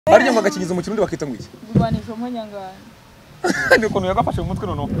Barya ngo agakinyiza mu kirundi bakita ngo iki? Kurwanisha mponyangana. Ni ukuntu yagafashe mu mutwe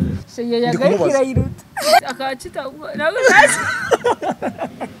noneho. Sheye yagahira yiruta. Akacita nawe kazi.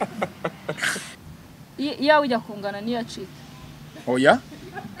 Yawe ujya kungana niyo acita. Oya.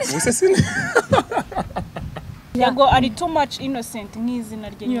 Ubuse sine. Yago ari too much innocent nk'izina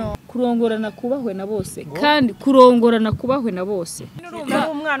rye. Kurongorana kubahwe na bose kandi kurongorana kubahwe na bose.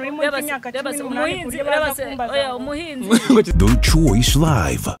 Umwana uri mu myaka 18 oya umuhinzi. The Choice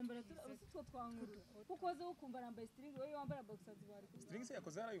Live. Ukoze ukumva nambaye string wowe wambara boxers bari. String se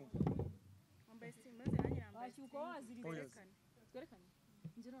yakoze arayumva. Wambaye string maze yanyiramba. Uko wazirikana. Twerekane.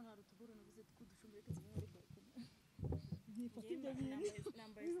 Njye none hari utuburo navuze kudushumire kizimwe muri. Nifata ibyo bintu.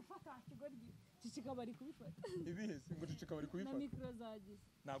 Nambaye ufata kigori. Cicika bari kubifata. Ibihe ngo cicika bari kubifata. Na micro zagize.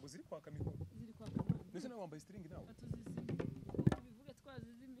 Nago ziri kwaka mikoro. Ziri kwaka. Ndetse nawe wambaye string nawe. Tubivuge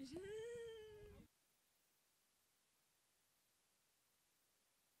twazizimije.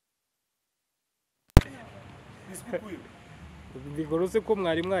 Bigorose ko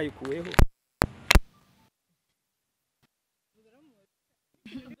mwari mwayikuweho.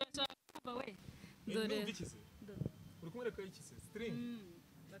 Dore. Uri kumwereka iki se? String.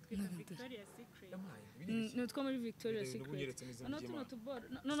 Victoria's Secret. Nutwa muri Victoria's Secret. Ano tuno tuboro.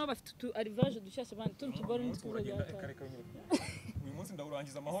 No bafite tu arrivage dushashe bandi tuno tuboro ni twuragenda. Uyu munsi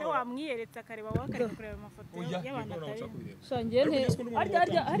ndawurangiza amahoro. Se wamwiyeretse akareba wakari kureba amafoto y'abantu atari. Sangiye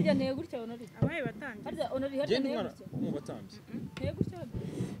harya nteye gutya onari. Abaye batambye. Harya onari harya nteye gutya. Mu batambye. Nteye gutya.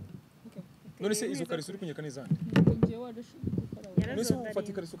 None se izo kariso uri kunyeka n'izandi? Ngiye wadashaka. None se ufata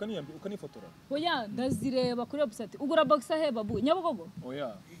ikariso kaniyambi ukanifotora? Oya ndazireba kuri website. Ugura boxer he babu Nyabugogo?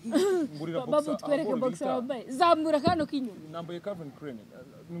 Oya. Ngurira boxer. Babu twereke boxer wambaye. Zamura kano kinyuma. Nambaye Calvin Klein.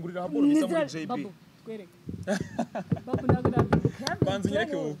 Ngurira haboro bisa muri JB. Babu twereke. Babu nagura. Banzi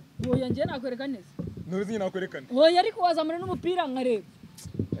nyereke wowe. Oya ngiye nakwereka neza. Ntuzi nakwerekana. Oya ariko wazamura n'umupira nkareba.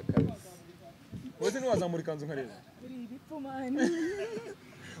 Wowe ni wazamura ikanzu nkareba. Uri ibipfumani.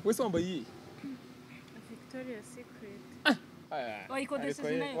 Wese wambaye iyi? Victoria's Secret.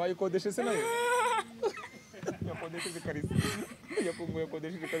 Wayikodeshe se nayo? Yakodesheje kariso.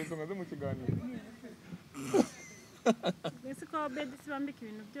 Yakodesheje kariso ngaze mu kiganiro. Ese ko Obedi sibambika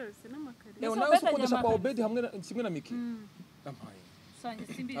ibintu byose n'amakari. Nawe ukodesha kwa Obedi hamwe kimwe na Miki. Ampaye. Sanje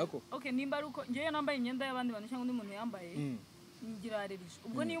simbi. Okay nimba ari uko ngiye nambaye imyenda y'abandi bantu cyangwa undi muntu yambaye. Ngira arerisha.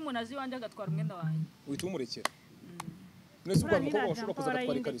 Ubwo niyo umuntu azi wanje agatwara umwenda wanjye. Uhita umurekera. Nese ubwo mukobwa washobora kuza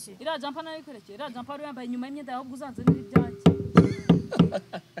gatwara ikariso. Ira jampa nayo ikerekera. Ira jampa ari yambaye nyuma y'imyenda ahubwo uzanze n'ibyanjye.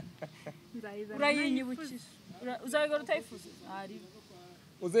 Urayinyibukije. Uzayigora utayifuze? Ari.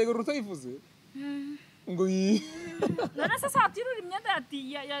 Uzayigora utayifuze? Ngo yi. None se satirura imyenda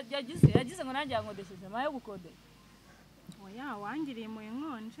yagize ngo nanjye yankodesheje mayo gukodesha. Oya wangiriye mu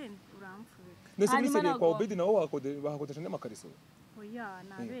nkonje uramfurika. Nese bisege kwa Obedi nawo bahakodesha n'amakariso. Oya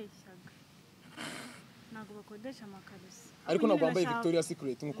nabeshyaga. Nago bakodesha amakariso. Ariko ntabwo wambaye Victoria's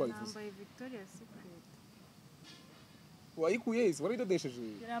Secret nkuko wabivuze. Nambaye Victoria's Secret. Wayikuye isi waridodesheje.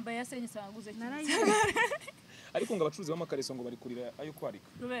 Yambaye yasenye sanguze cyane. Ariko ngo abacuruzi b'amakariso ngo bari kurira ayo kwarika.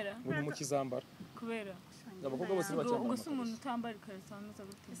 Kubera. Ngo mu kizambara. Kubera. Abakobwa bose bacyambara. Ubwo umuntu utambara ikariso anuza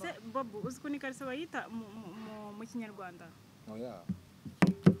gutuma. Se Bobo uziko ni ikariso bayita mu Kinyarwanda. Oya.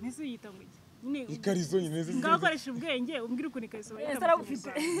 Nese uyita ngo iki? Ikariso nyine neze. Ngakoresha ubwenge umbwira uko ni ikariso bayita. Ese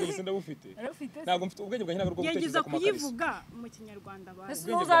arabufite. Nese ndabufite. Arabufite. Ntabwo mfite ubwenge bwa nyina bwo gutekereza ku makariso. Yageza kuyivuga mu Kinyarwanda bari.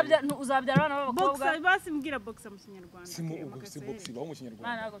 Ese uzabyara abana b'abakobwa. Boxer basimbwira boxer mu Kinyarwanda. Si boxer baho mu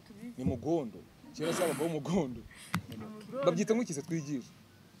Kinyarwanda. Ntabwo tubizi. Ni mugondo. Kera sabaga umugondo. Babyita nk'ikise twigisha.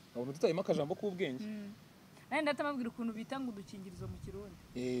 Abantu tutayima akajambo k'ubwenge. Nari ndatamabwira ukuntu bita ngo udukingirizo mu Kirundi.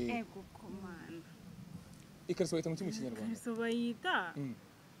 Ego komana. Ikariso bayita mu Kinyarwanda. Ikariso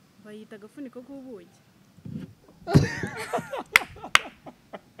bayita agafuniko k'ubuki.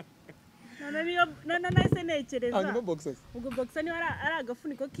 Nana nahise nekereza. Hanyuma boxer. Ubwo boxer niba ari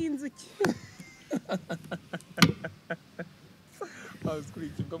agafuniko k'inzuki.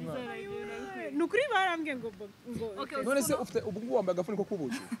 Azkuriki bwa mwana. Nukuri barambwiye ngo none se ufite ubwo wambaye agafuniko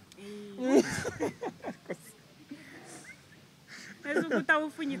k'ubuki. Ezo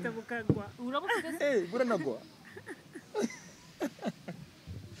kutabufunyita bukagwa. Urabufite? Buranagwa.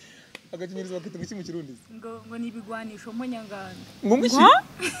 Agakinyirizo bakita mu Kirundi. Ngo ni ibigwanisho mponyanganda. Ngo ngiki?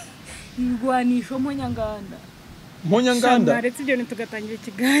 Ibigwanisho mponyanganda. Mponyanganda. Naretse ibyo ntitugatangira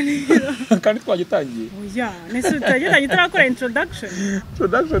ikiganiro. Kandi twagitangiye. Oya, nese twagitangiye turakora introduction.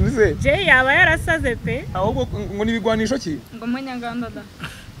 Introduction se. Je yaba yarasaze pe. Ahubwo ngo ni ibigwanisho ki? Ngo mponyanganda da.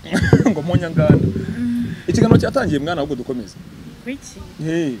 Ngo mponyanganda. Ikiganiro cyatangiye mwana ahubwo dukomeze. Wiki?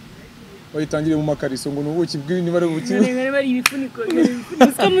 Bayitangire mu makariso ngo nubuki bw'ibintu bari buki. None bari ibifuniko.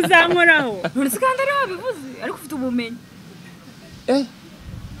 Usko muzankoraho. None sikandari wabivuze ariko ufite ubumenyi.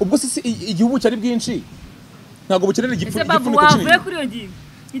 ubwo se igihugu cyari bwinshi ntabwo bukenera igifuniko wavuye kuri iyo ngingo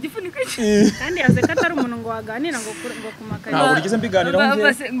igifuniko kandi yaze ko atari umuntu ngo waganira ngo kumakanya ntabwo rigeze mbiganiraho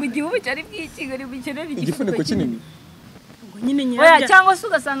ngo igihugu cyari bwinshi ngo bukenera igifuniko kinini ubwo nyine nyirabya cyangwa se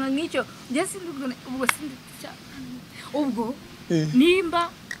ugasanga nk'icyo njye ubwo nimba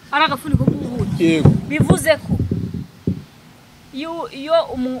ari agafuniko k'ubuki bivuze ko iyo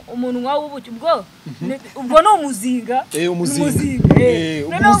umunwa w'ubuki ubwo ni umuzinga umuzinga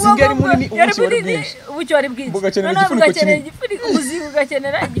ari munini ubuki wari bwinshi ugakenera igifuniko umuzinga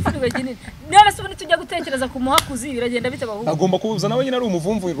ugakenera igifuniko kinini none se ubundi tujya gutekereza ku muhakuzi biragenda bite bahubwo agomba kubuza nawe nyine ari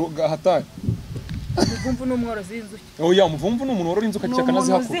umuvumvu hatari umuvumvu ni umworozi w'inzuki oya umuvumvu ni umuntu worora inzuki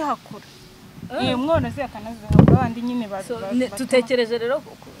akanazihakura iyo umworozi akanazihakura abandi nyine tutekereje rero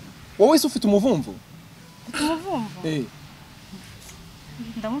wowe se ufite umuvumvu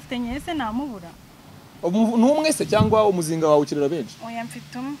ndamufite nyese namubura ni umwe se cyangwa umuzinga wawe ukirira benshi oya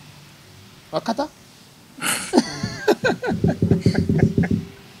mfite umwe akata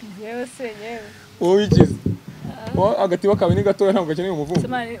yewe se yewe wowe ikize agatiba kawe ni gatoya ntabwo gakeneye umuvumvu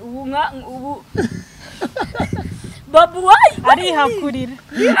ubu babu wayi arihakurira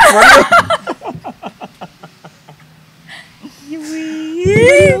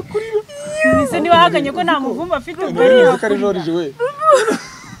Mise niba hakanye ko nta muvumba afite ubwo arihakurira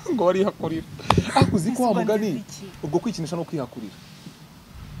ngo barihakurira uzi ko wamugani ubwo kwikinisha no kwihakurira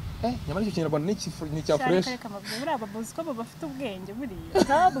nyamara icyo kinyarwanda ni cya fresh buriya babuzi ko bafite ubwenge buriya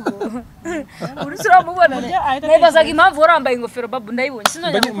ntabwo uretse uramubona nibazaga impamvu warambaye ingofero babu ndayibonye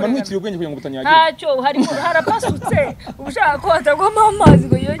sinongera manwikiriye ubwenge kugira ngo utanyagira ntacyo harapasutse ubushaka ko hatagwamo amazi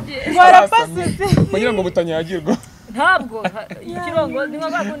ngo yongere harapasutse kugira ngo butanyagirwa ntabwo ikirongo ni nka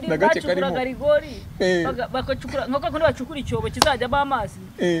bakundi bacukuraga rigori bakacukura nko kundi bacukura icyobo kizajyamo amazi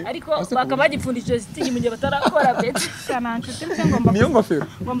ariko bakaba bagipfundikije shitingi mu gihe batarakora bete cyane nshuti mse ngomba niyo ngofero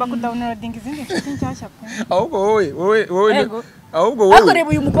ngomba kudownloading izindi nshuti nshyashya ko ahubwo wowe ariko reba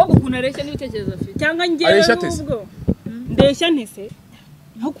uyu mukobwa ukuntu areshya n'ibitekerezo afite cyangwa ngewe ubwo ndeshya ntese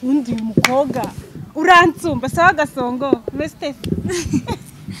nko kundi uyu mukobwa uransumba sawa agasongo weste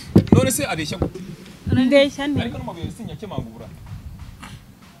none se areshya gute ndeshya nte ariko n'umubiri sinyakemangura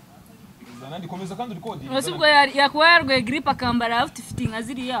zanandi komeza kandi uri kodi ese ubwo yakuba yarwaye gripe akambara afite nka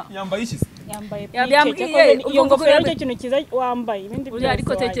ziriya yambaye iki yambaye iyo ngofero nicyo kintu kiza wambaye ibindi byose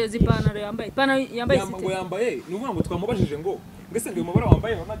ariko tekereza ipantaro yambaye ngo yambaye ni ukuvuga ngo twamubajije ngo mbese ngo uyu mubara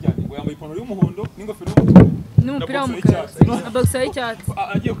wambaye runajyane ngo yambaye ipantaro y'umuhondo n'ingofero y'umutuku n'umupira w'umukara na boxer y'icyatsi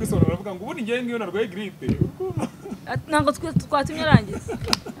agiye kwisobanura aravuga ngo ubundi ngiye ngiyo narwaye gripe ntabwo twatumye arangiza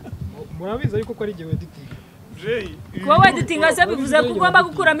murabizi ariko ko ari igihe editing kuba weditinga se bivuze ko ugomba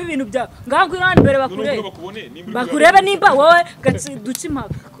gukuramo ibintu byawe ngaho ngwino hano imbere bakurebe nimba wowe duca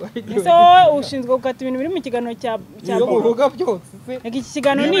impaka ese wowe ushinzwe gukata ibintu biri mu kiganiro cya babu uvuga byose iki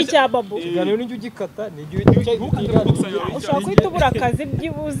kiganiro ni icya babu ikiganiro n'ijya ugikata n'ijya ushobora guhita ubura akazi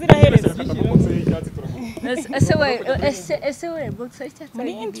by'ubuziraherezo ese we boxer y'icyatsi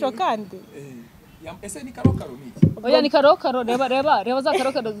muri intro kandi ese ni karokaro niki oya ni karokaro reba za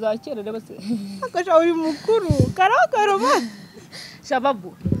karokaro za kera reba se akasha uri mukuru karokaro man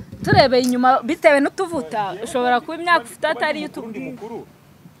shababu turebe inyuma bitewe n'utuvuta ushobora kuba imyaka ufite atari y'utundi mukuru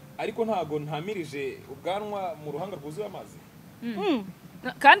ariko ntago ntamirije ubwanwa mu ruhanga rwuzuye amazi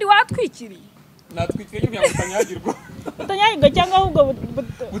kandi watwikiriye natwikiriye kugira ngo utanyagirwa cyangwa ahubwo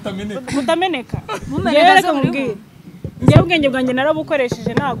butameneka mumeneka mubwire njyewe ubwenge bwanjye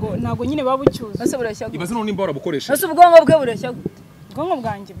narabukoresheje ntago nyine babucyuza ese burashya gute ibaze none imbara bukoresha ese ubwonko bwe burashya gute ubwonko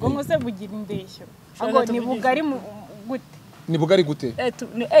bwanjye bwonko se bugira indeshyo ngo ni bugari gute ni bugari gute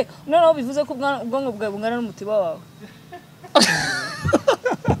noneho bivuze ko ubwonko bwawe bungana n'umutima wawe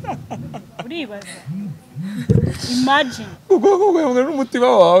uribaza imagine ubwonko bwawe bungana n'umutima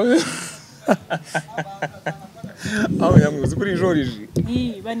wawe aho yamwibuze kuri joriji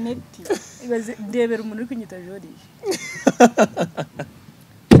baneti ibaze ndebera umuntu uri kunyita joriji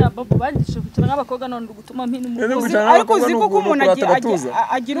babu bandishe kugira n'abakobwa none gutuma mpina umukozi ariko uzi ko umuntu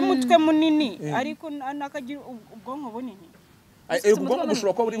agira umutwe munini ariko nakagira ubwonko bunini ubwonko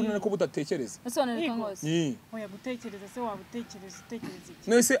bushobora kuba buri bunini ko budatekereza asobanurika ngose oya gutekereza se wabutekereza utekereza iki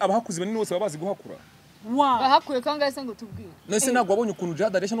nese abahakuzi banini bose baba bazi guhakura bahakuye kangahe se ngo tubwire nese ntabwo wabonye ukuntu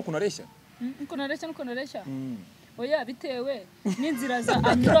jihad areshya no kunareshya ukuntu areshya oya bitewe n'inzira za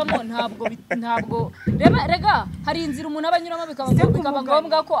anyuramo ntabwo rega hari inzira umuntu abanyuramo bikaba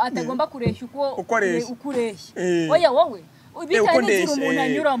ngombwa ko atagomba kureshya uko ureshya oya wowe bitewe n'inzira umuntu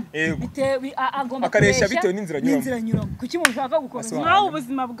anyuramo agomba akareshya bitewe n'inzira anyuramo kuki umuntu ushaka gukomeza nawe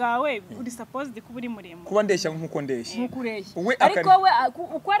ubuzima bwawe uri supposed kuba uri muremure kuba ndeshya nk'uko ndeshya ariko we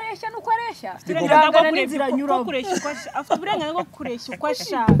uko areshya nuko areshya birangana n'inzira anyuramo afite uburenganzira bwo kureshya uko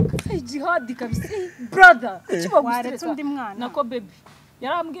ashaka jihad kabisa brother waretse undi mwana nako baby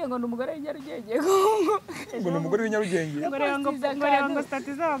yarambwiye ngo n'umugore w'inyarugenge ngo n'umugore w'inyarugenge ngo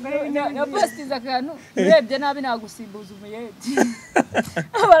stati z'abagore w'inyarugenge postiza akantu urebye nabi nagusimbuza umuyedi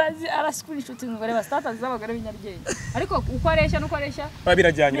abarazi arascreenshot ngo reba stati z'abagore w'inyarugenge ariko uko areshya nuko areshya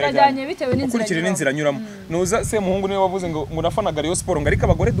birajyanye bitewe ukurikira n'inzira anyuramo nuza se muhungu niwe wavuze ngo murafanaga Rayon Sport ngo ariko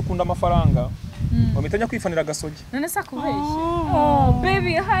abagore dukunda amafaranga bamitanya kwifanira gasogi none se akubeshye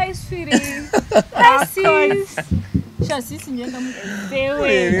baby hi sweetie hi sis sisi ngenda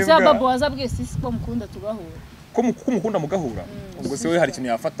mudewe cyababo wazabwiye sisi ko mukunda tugahura ko mukunda mugahura ubwo se we hari ikintu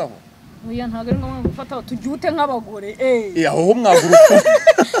yafataho oya ntago ari ngombwa gufataho tujyute nk'abagore aho mwaguruka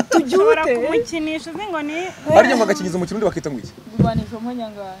tujyute kumukinisha ngo ni harya ngo agakingiza mu kirundi bakita ngo iki gurwanisha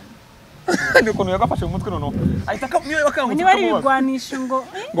mpanyangana ni ukuntu yagafashe mu mutwe noneho ahita niwe bakangutse niba ari bigwanisha ngo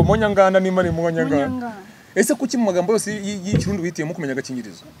monyangana ni mari monyangana ese kuki mu magambo yose y'ikirundi witiyemo kumenya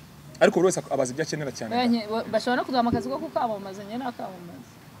agakingirizo ariko buri wese abaza ibyo akenera cyane bashobora no kuduha akazi ko kukamamaza nyine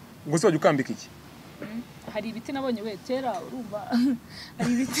akamamaza ngo se wajya ukambika iki hari ibiti nabonye we kera urumva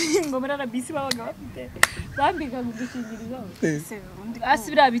hari ibiti ngo muri RBC babaga bafite bambikaga udukingirizo asi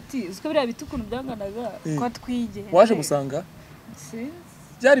biriya biti uziko biriya biti ukuntu byanganaga ko twige waje gusanga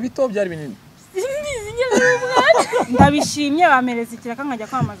byari bito byari binini ndabishimye bamereza ikiraka nkajya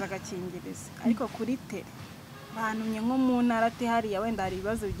kwamaza agakingirizo ariko kuri tere bantumye nko mu ntara ati hariya wenda hari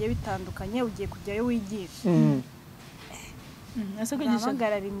ibibazo bigiye bitandukanye ugiye kujyayo wigisha ese kwigisha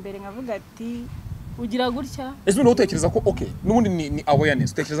ahagarara imbere nkavuga ati ugira gutya ese uno utekereza ko n'ubundi ni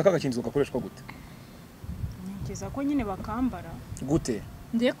awareness utekereza ko agakingirizo gakoreshwa gute ntekereza ko nyine bakambara gute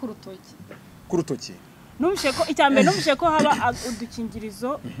ndiye ku rutoki numvise ko icyambere numvise ko haba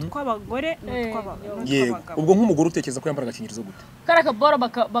udukingirizo tw'abagore n'utw'abagabo ubwo nk'umugore utekereza ko yambara agakingirizo gute karaka boro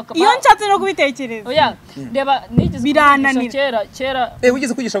baka iyo nshatse no kubitekereza oya reba nigeze birananira kera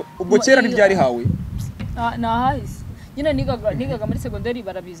wigeze kwigisha ubwo kera ntibyari hawe nahahise nyine nigaga muri secondary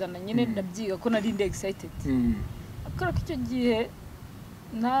barabizana nyine ndabyiga ko nari excited akora ko icyo gihe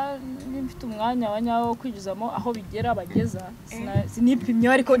nimfite umwanya wanyawo kwinjizamo aho bigera bageza sinipimye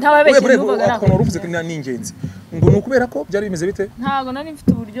ariko ntababeshye n'uvuga ko uruvuze ko ni ingenzi ngo nukubera ko byari bimeze bite ntago nari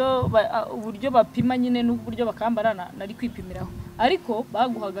mfite uburyo bapima nyine n'uburyo bakambarana nari kwipimiraho ariko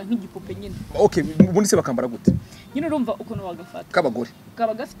baguhaga nk'igipupe nyine ubundi se bakambara gute nyine urumva ukuntu bagafata kabagore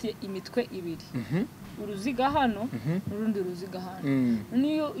kaba gafite imitwe ibiri uruziga hano n'urundi ruziga hano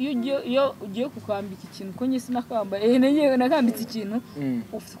iyo ugiye kukambika ikintu ko nyisi nakambaye ngiye nakambitse ikintu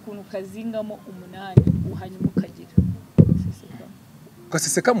ufite ukuntu kazingamo 8 uhanyuma ukagira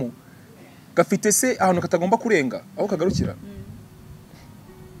gasesekamo gafite se ahantu katagomba kurenga aho kagarukira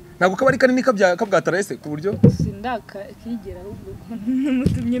ntabwo kaba ari kanini kabwatara ese ku buryo sindakigera ahubwo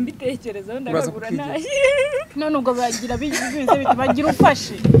mutumye mbitekerezaho ndakagura nayi none ubwo bagira bigize bagira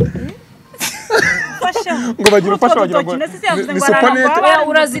ufashe ngo bagira ufasha wagira ngo ni supanete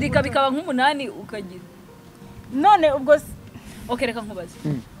urazirika bikaba nk'umunani ukagira none ubwo reka nkubaze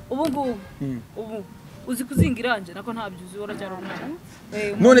ubu uzi kuzinga iranje nako ntabyo uzi uracyari umwana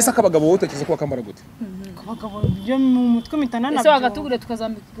none se akabagabo wowe utekereza ko bakambara gute abagabo byo mu mutwe mitana nabyo ese wagatugure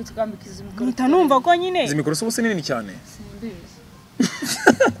tukazambika izi mikoro mutanumva ko nyine izi mikoro se nini cyane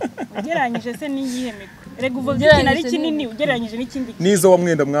ugereranyije se n'iyihe mikoro rega uvuga ikintu ari kinini ugereranyije n'ikindi nizo wa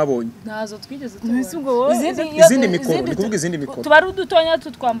mwenda mwabonye nazo twigeze izindi mikoro ni kuvuga izindi mikoro tuba ari udutonya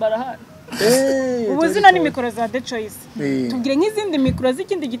tutwambara hano ubu zino ni mikoro za The Choice tugire nk'izindi mikoro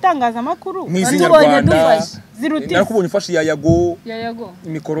z'ikindi gitangazamakuru nk'izinyarwanda ziruti nakubonye ufashe yago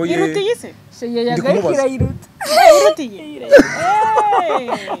mikoro ye iruti yise se yago irayiruta iruti ye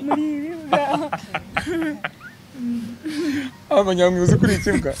muri ibibwa abanyamwiza kuri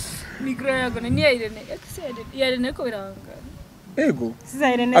ikibwa mikoro yago ni Irene ko biranga ego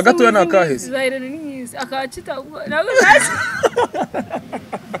siza Irene agatoya nakaheze siza Irene ni akacita nawe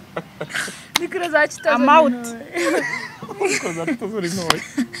mikoro za chitazo amount mikoro za chitazo ni ntoya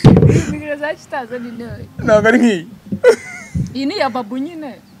mikoro za chitazo ni ntoya ntabwo ari nk'iyi iyi ni ya babu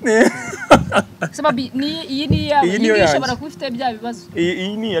nyine sababu iyi ni ya ishobora kuba ifite bya bibazo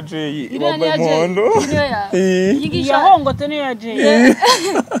iyi ni ya Jay wambaye umuhondo iyi yahongote ni ya Jay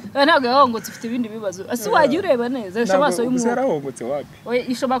ntabwo yahongotse ifite ibindi bibazo asi wagiye ureba neza amaso y'umuntu yarahongotse wapi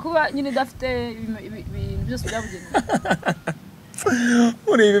ishobora kuba nyine idafite ibintu byose byabugenewe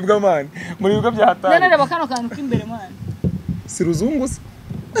muri ibi bw'amani muri ibigo bya hatari none reba kano kantu k'imbere mwana si ruzungu se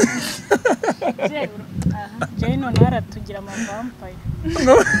Jay none haratugira amavampaye.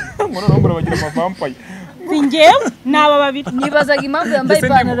 Ngo bagira amavampaye. Singewe naba babiri. nibazaga impamvu yambaye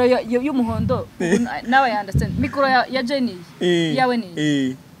ipantaro y'umuhondo nawe yanditse mikoro ya Jenny yawe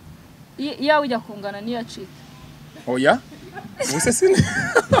ni yawe ujya kungana niya cheat. Oya ubuse sine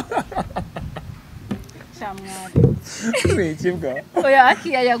Chamwari. ikibwa Oya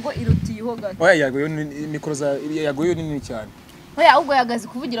akiya yago irutiyeho gato. oya yago yo mikoro za yago yo nini cyane. Oya ahubwo yagaze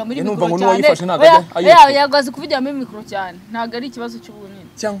kuvugira muri Numva ngo mikoro n'uwayifashe cyane. ntago ajya Oya yagaze kuvugira muri mikoro cyane ntago ari ikibazo cy'ubunini.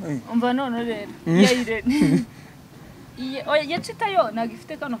 cyangwa Umva none rero yayirene. Oya yacita yo ntago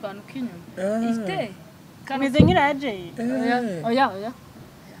ifite kano kantu k'inyuma. Ifite Kameze nk'ira Jay. Oya.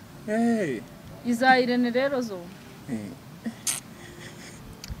 Izayirene rero zo.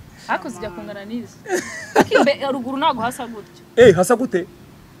 Ako zijya kungana n'izo. Akimbe ruguru ntago hasa gutyo. hasa gute?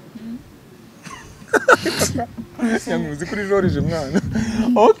 Yamuzi kuri George mwana.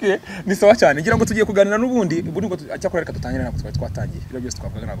 Okay, ni sawa cyane. Ngira ngo tugiye kuganira n'ubundi ngo acyakora reka dutangire nako twatangiye. Biro byose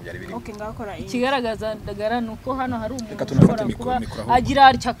twavuga ntabwo byari biri. Okay ngakora iyi. Kigaragaza ndagara nuko hano hari umuntu Reka tunafate mikoro agira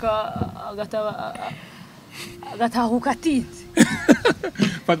arcyaka agatahuka atinze.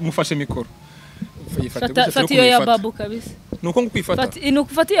 Mufashe mikoro. Fati yo ya babu kabisa. Nuko ngukifata.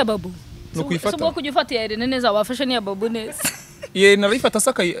 Inukufati ya babu. Nukufata. Soko kujifati ya Irene neza wafashe ni ya babu neza. Ye narifata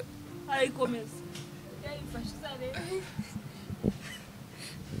saka Aikomeza. Yaifashe sare.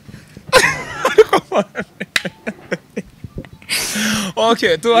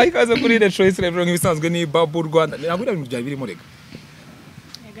 Okay, ikaze kuri The Choice rero nk'ibisanzwe ni Babu Rwanda. Ntabwo ibintu byari birimo rega.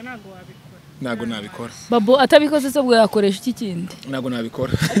 Ega nago wabikora. Ntabwo nabikora. Babu atabikoze se bwo yakoresha iki kindi. Ntabwo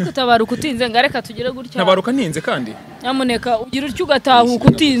nabikora. Ariko tabaruka utinze ngareka tugire gutya. Tabaruka ninze kandi. Nyamuneka ugira utyo ugatahuka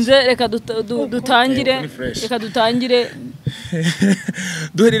utinze reka dutangire. Reka dutangire.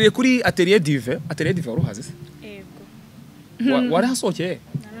 Duherereye kuri Atelier Dive. Atelier Dive waruhaze se? Ego. Warahasohokeye?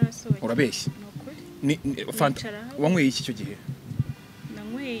 Narasohokeye. Urabeshya. Nokuri. Ni fanta. Wanyweye iki cyo gihe?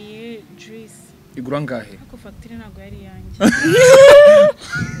 Nanyweye juice. Igura ngahe? Ako factory nago yari yanjye.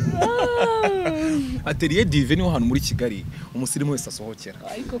 Atelier Dive ni hano muri Kigali. Umusirimu wese asohokera.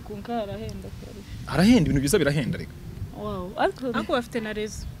 Ariko kunka arahenda kare. Arahenda ibintu byiza birahenda rega. Wow. Ako bafite na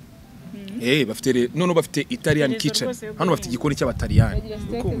rezo. Bafite none bafite Italian kitchen. Hano bafite igikoni cy'abataliyani.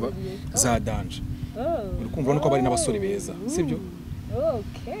 Ukumva za danje. Urukumva nuko bari n'abasore beza, sibyo?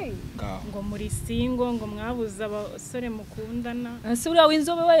 Okay. Ngo muri singo ngo mwabuza abasore mukundana. Ase uriya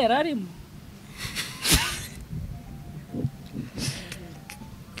w'inzobe we yararimo.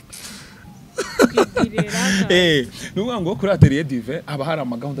 Nuvuga ngo kuri Atelier Dive haba hari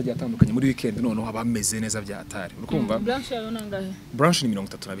amagahunda agiye atandukanye muri weekend noneho haba ameze neza byatari. Urukumva? Branch yayo nangahe? Branch ni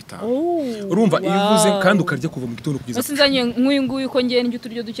 35. Urumva iyo uvuze kandi ukarya kuva mu gitondo kugeza. Basinzanye nk'uyu nguyu ko ngiye n'icyo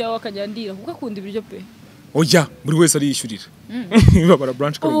turyo ducyaho akajya ndira kuko akunda ibiryo pe. Oya, buri wese ariyishyurira. Babara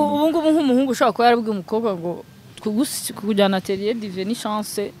branch ko. Ubu ngubu nk'umuhungu ushaka ko yarabwiye umukobwa ngo kujyana Atelier Dive ni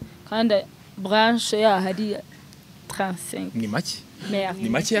chance kandi branch yahari 35. Ni make. Merde. Ni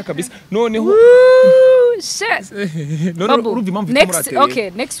make ya kabisa. Noneho shit. none urumva impamvu ituma Atelier. Okay,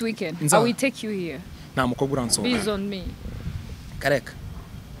 next weekend I will take you here. Nta mukobwa uransohoka. Based on me. Kareka.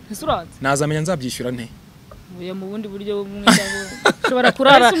 Nsurat. Nazamenya nzabyishyura nte. Uya mu bundi buryo bumwe ushobora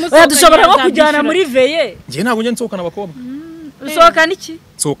kurara. Dushobora no kujyana muri veye. Ngiye ntabwo njye nsohokana abakobwa. Usohokana iki?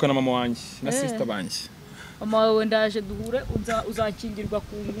 Nsohokana mama wanjye na sister banjye. Mama wawe ndaje duhure uzakingirwa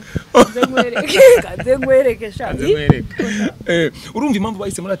ku nze ngwereke sha. Urumva impamvu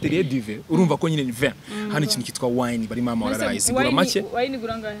bahise muri Atelier Dive urumva ko nyine ni vin. Hano ikintu kitwa wine bari mama wararayize igura make. Wine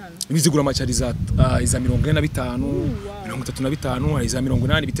igura ngahe hano? Bizigura make ari za 45, 35, ari za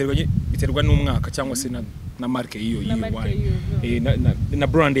 80 biterwa n'umwaka cyangwa se na marke iyo wine. Na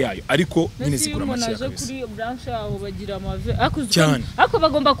brand yayo ariko nyine zigura make kabisa. Kuri branch yaho bagira amave. Ako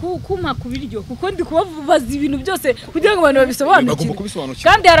bagomba kumpa kubiryo kuko ndi kubavuza ibintu byose kugira ngo abantu babisobanukirwe.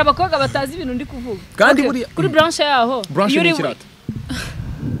 Kandi hari abakobwa batazi ibintu ndi kuvuga. Kandi kuri branch yaho iyo uri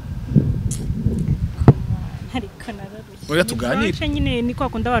Ariko nararushye. Oya tuganire. Branch nyine ni kwa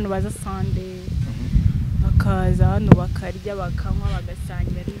kundi abantu baza Sunday. Bakaza hano bakarya bakanywa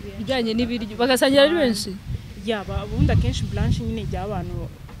bagasangira ari benshi. Bijyanye n'ibiryo bagasangira ari benshi. Yaba ubundi akenshi branch nyine jya abantu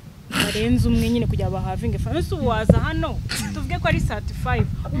barenze umwe nyine kujya bahavinge fansi uwaza hano tuvuge ko ari 35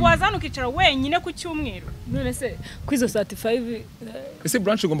 uwaza hano ukicara wenyine ku cyumweru none se kwizo 35 ese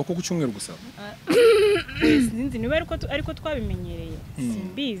branch igomba ko ku cyumweru gusa sinzi niba ariko twabimenyereye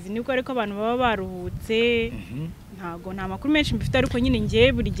simbizi niko ariko abantu baba baruhutse nta makuru menshi mbifite ariko nyine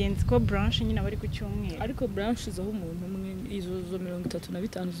ngiye buri genzi ko branch nyine bari ku cyumweru ariko branch zaho umuntu umwe izo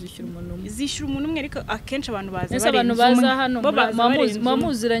 35 zishyura umuntu umwe. Zishyura umuntu umwe ariko akenshi abantu baza Ese abantu baza hano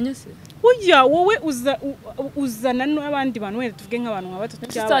mamuziranye se? Ujya wowe uzana n'abandi bantu wese tuvuge nk'abantu nka batatu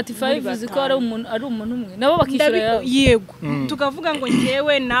cyangwa 35 ziko ari umuntu umwe. Nabo bakishyura yego. Tukavuga ngo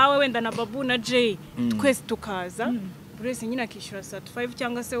ngewe nawe wenda na Babu na Jay twese tukaza. Burese nyina akishyura 35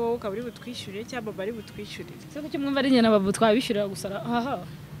 cyangwa se wowe ukabari butwishyurire cyangwa Baba ari butwishyurire. Se kuki mwumva ari nyina Babu twabishyurira gusa aha.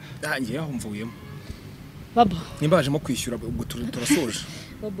 Ngiye aho mvuyemo. Baba nimbajemo kwishyura ubwo turasoje.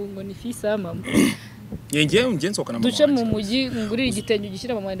 Babu ngo ni fisa mama. Ngiye nsohoka na mama. Duce mu mujyi ngurira igitenge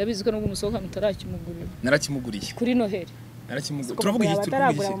gishyira mama ndabizi ko nubwo umusohoka mutarakimugurira. Narakimuguriye. Kuri Noheli. Narakimuguriye. Turavuga iki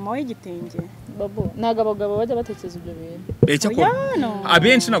turagura mama w'igitenge. Babu naga abagabo bajya batekereza ibyo bintu. Cyakora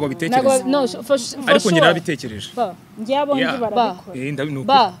abenshi nago bitekereza. Ariko ngira nabitekereje. Ngiye abonye barabikora.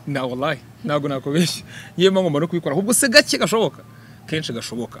 Ndabinuko. Na wallahi nago nakobeshye. Yema ngomba no kubikora ahubwo se gake gashoboka. Kenshi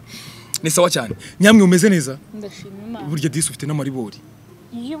gashoboka. Ni sawa cyane. Nyamwe umeze neza? Ndashima Imana. Burya disi ufite n'amaribori.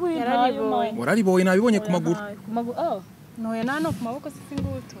 Warariboye nabibonye ku maguru. Ku maguru noya nano ku maboko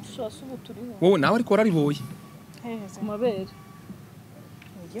singuto. Shashu buturiho. Wowe nawe ariko warariboye. Ku mabere.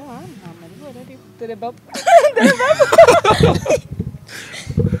 Oya nta maribori ari. Dore Babu.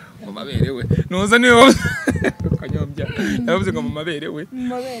 Mu mabere we. Noza niwe kanyombya. Yavuze ngo mu mabere we.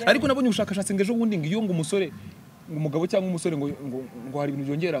 Ariko nabonye ubushakashatsi ngejo wundi ngiyo ngo umusore umugabo cyangwa umusore ngo hari ibintu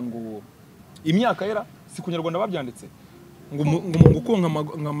byongera ngo imyaka yera si kunyarwanda babyanditse ngo konka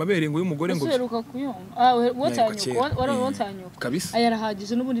ngamabere ngo y'umugore ngo useruka kuyonka wotanyuka kabisa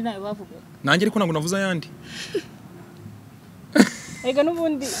ayarahagije nubundi nayo bavuga nanjye ariko nango navuza yandi ega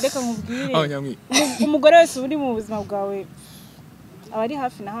nubundi reka nkubwire Nyamwi umugore wese uri mu buzima bwawe abari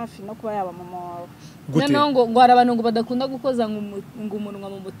hafi na hafi no kuba yaba mama wawe noneho ngo hari abantu ngo badakunda gukoza ngo umunwa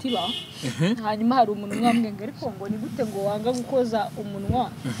mu mutiba hanyuma hari umuntu mwamwenga ariko ngo ni gute ngo wanga gukoza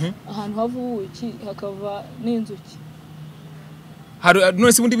umunwa ahantu hava ubuki hakava n'inzuki hari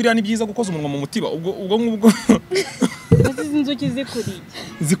none se bundi biriya ni byiza gukoza umunwa mu mutiba ubwo ngubwo inzuki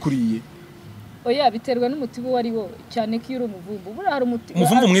zikuriye oya biterwa n'umutiba wari wowe cyane ko iri umuvumbu buri hari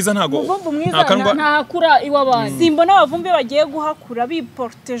umuvumbu mwiza ntago ntakura iw'abandi simbona abavumbi bagiye guhakura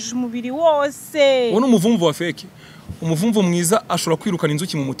biporteje umubiri wose uwo umuvumbu wa fake umuvumbu mwiza ashobora kwirukana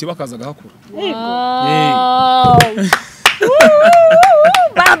inzuki mu mutiba akaza gahakura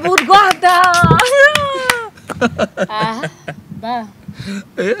Babu Rwanda ba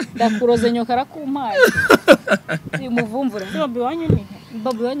ndakuroze nyokara kumpaye umuvumvura Babu wanyu ni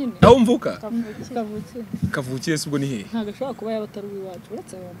Babu wanyu ni aho mvuka kavukiye subwo ni he ntago ashobora kuba yabatari iwacu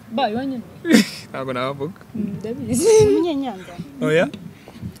uretse ba wanyu ni ntago navuga ndabizi umunyenyanza oya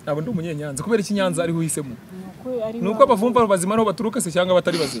abo ndi umunyenyanza kubera iki Nyanza ari huhisemo nuko abavumva bazima no baturuka se cyangwa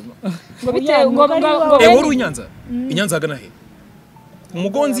batari bazima ngo bitewe ngo uri Nyanza Inyanza hagana he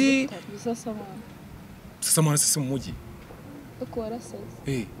umugonzi sasa se mu mujyi uko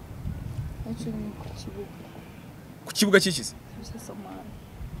warasaze ku kibuga cy'ikizi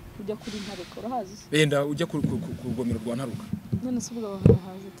ujya kuri Ntaruka urahazi benda ujya ku rugomero rwa Ntaruka none se ubwo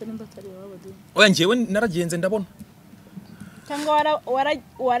bahaze tene mbatari babadi oya ngiyewe naragenze ndabona cyangwa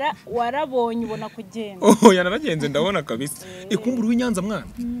warabonye ubona kugenda oya naragenze ndabona kabisa ikumbura w'Inyanza mwana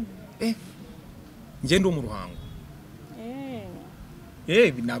ngende wo mu Ruhango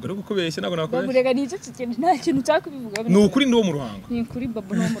ntabwo ari gukubeshya ntabwo nakubeshya Baburega nicyo kintu nta kintu cyakubivuga ni ukuri ndi wo mu Ruhango ni kuri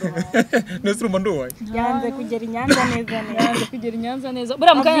Babu no mu Ruhango nese urumva ndowaye yanze kugera Inyanza neza yanze kugera Inyanza neza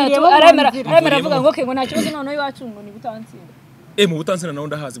buriya mukanya aremera avuga ngo ngo nta kibazo noneho iwacu ngo ni Butansira mu Butansira naho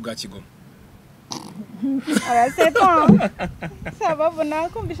ndahazi bwa Kigoma Uraseka sababu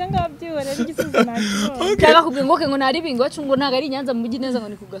nakumvisha ngabyihorera igisubizo nakibonye cyangwa kubwe ngo nari bingo wacu ngo ntago ari Inyanza mu mujyi neza ngo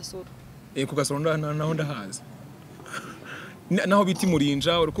ni ku Gasoro ku Gasoro naho ndahazi naho biti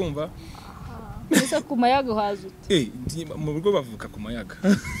Murinja urukumva ese ku mayaga haje mu rugo bavuka ku mayaga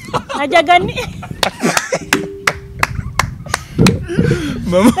najyaga ni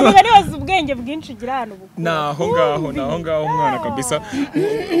mama ntabwo nibaza ubwenge bwinshi ugira hano buko naho ngaho umwana kabisa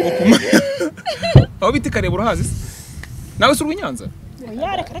aho biti kareba urahazi nawe se urw'Inyanza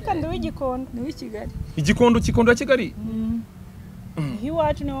oya reka ndi w'Igikondo ni w'Ikigali Igikondo ya Kigali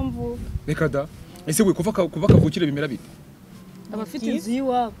iwacu niho mvuka reka da ese we kuva kavukire bimera bite abafite inzu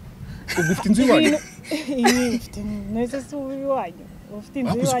y'iwabo ufite inzu iwanyu nese se iwanyu ufite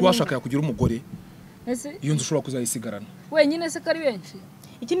inzu iwanyu ako washaka kugira umugore ese iyo nzu ushobora kuzayisigarana wenyine se kari benshi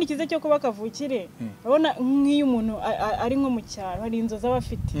ikindi kize cyo kuba kavukire urabona nk'iyo umuntu ari nko mu cyaro hari inzozi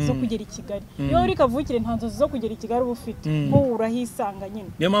abafite zo kugera i Kigali iyo uri kavukire nta nzozi zo kugera i Kigali uba ufite ko urahisanga nyine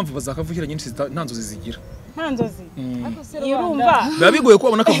niyo mpamvu bazakavukira nyinshi nta nzozi zigira nta nzozi iyo urumva biba bigoye ko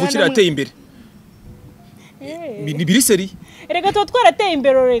babona kavukire yateye imbere ni biri seri Erega tuba twarateye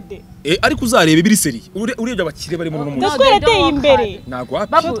imbere already. ariko uzarebe biri seri urebye abakire bari muri Tuba twarateye imbere. ntago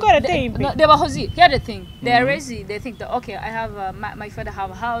wapi Tuba twarateye imbere. They were Hosi. Here's the thing. They are lazy. They think that okay, I have my father have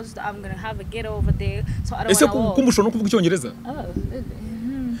a house. I'm gonna have a ghetto over there. So I don't ese want to. kumbusho no kuvuga icyongereza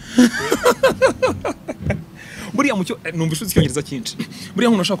buriya mucyo numva ishutse icyongereza cyinshi buriya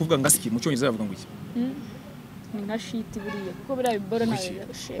umuntu ashaka kuvuga ngasiki mu cyongereza yavuga ngo iki Ni nka shit buriya kuko buriya biboro na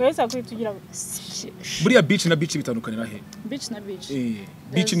Wese akwitugira buriya beach na beach bitandukanira he beach na beach.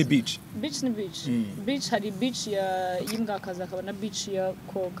 beach ni beach Beach ni beach. Beach hari beach y'imbwakaza akaba na beach ya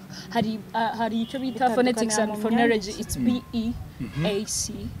koga. Hari icyo bita phonetics and phonology. It's B E A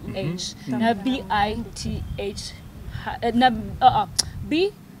C H na B I T H na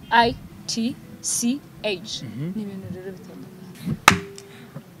B I T C H. Ni ibintu rero bitandukanye.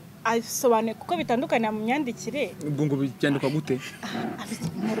 asobanuye kuko bitandukanira mu myandikire. ubwo ngo byandikwa gute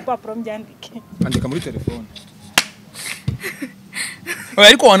Mu rupapuro mbyandike. andika muri telefone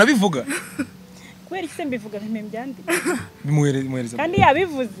ariko wanabivuga Kubera iki se mbivuga mbyandike. bimuhereza Kandi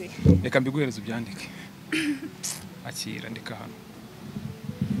yabivuze. reka mbiguhereza ubyandike akira andika hano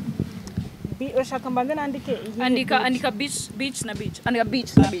Urashaka mbanze nandike iyi. Andika beach na beach. Andika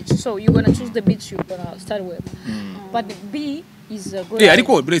beach na beach. So you're gonna choose the beach you're gonna start with. But the B is a good.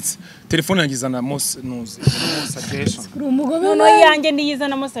 ariko bretse telefone yangiza na suggestion Nono yanjye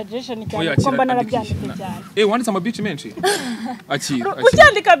ndiyizanamo suggestion cyane kuko mba narabyanditse cyane. wanditse ama beach menshi akira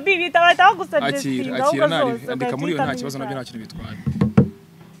Ucyandika B bitabata gusuggesting. akira andika muri yo nta kibazo nabyo nta kintu bitwara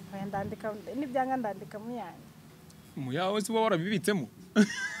ndandika nibyanga ndandika mu yanjye. mu yawe si wowe warabibitsemo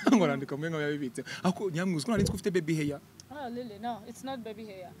ngo nandika mu yawe yabibitse ako nyamwuzi ko nanditse ufite baby hair Lily, no, it's not baby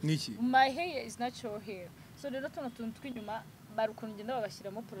hair. niki My hair is natural hair. So rero tuntu twinyuma barukunu ngenda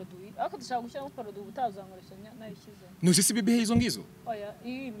bagashyiramo produit. Ariko dushaka gushyiramo produit utazankoresha nayishyize. nuzi si baby hair izo ngizo Oya,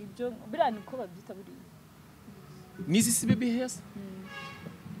 iyi nibyo birani ko babyita buri. nizi si baby hair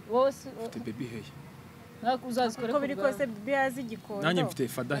Wose ufite baby hair nako uzazikora Ko biri kose biyazi igikondo. nanjye mfite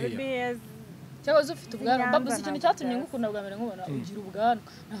fada hair cyangwa ufite ubwanwa. Babuze ikintu cyatumye ngukunda bwa mbere nkubona ugira ubwanwa.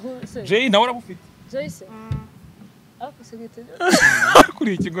 Naho se Jay nawe urabufite Jayse. Ako se gite.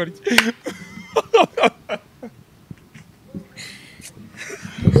 kuri ikigori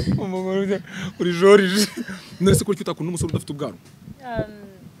uri George nese ko cyuta kuntu umusore udafite ubwanwa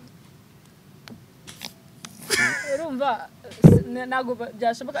urumva nago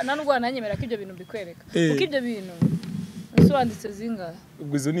byashoboka nanubwo nanyemera ko ibyo bintu bikwereka kuko ibyo bintu usobanitse zinga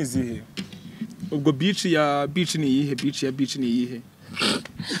ubwo izo ni izihe ubwo beach ni iyihe beach ya beach ni iyihe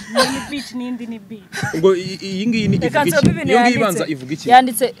ni beach n'indi ni beach. ubwo iyi ngiyi ni ivuga iki iyo ngiyi ibanza ivuga iki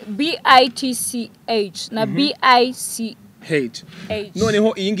yanditse B I T C H na B I C H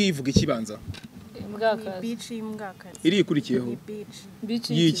noneho iyi ngiyi ivuga iki ibanza imbwakazi Beach y'imbwakazi. iri ikurikiyeho Beach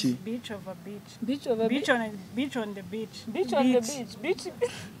yiki beach over beach. beach over Beach on the beach. beach on the beach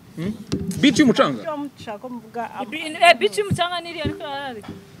beach y'umucanga Yo mushaka mvuga beach y'umucanga niri ariko arari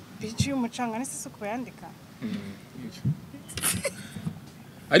beach y'umucanga nese suko yandika.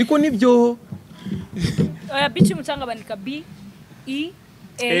 ariko nibyo oya beach y'umucanga bandika B E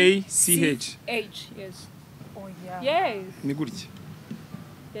A C H. Yes. Oh yeah. Yes. ni gutya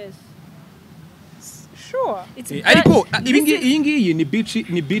Yes. Sure. ariko iyi ngiyi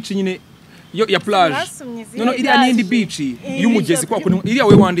ni beach nyine yo ya plage no iriya n'indi beach y'umugezi kwa kuntu iriya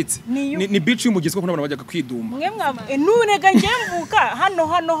we wanditse ni beach y'umugezi kwa kuntu abantu bajyaga kwiduma mwe mwava nurega ngembuka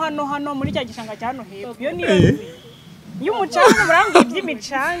hano muri cya gishanga cya hano hepfo yo niyo y'umucanga murambwira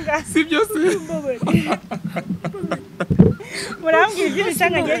iby'imicanga si byose murambwira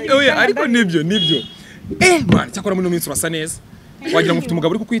iby'imicanga ngiye ariko nibyo man cyakora muri minsi urasa neza wagira ngo ufite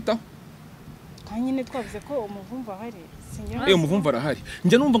umugabo uri kukwitaho nyine twavuze ko umuvumva ahari umuvumva arahari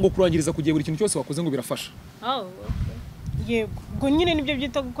njya numva ngo kurangiriza kugiye buri kintu cyose wakoze ngo birafasha yego ubwo nyine nibyo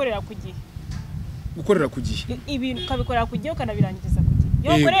byita gukorera ku gihe ibintu ukabikorera ku gihe ukanabirangiriza ku gihe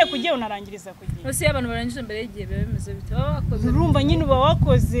iyo ukoreye ku gihe unarangiriza ku gihe ese abantu barangije mbere y'igihe biba bimeze bite baba bakoze urumva nyine uba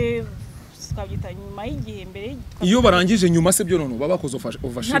wakoze twabyita nyuma y'igihe mbere iyo barangije nyuma se byo none baba bakoze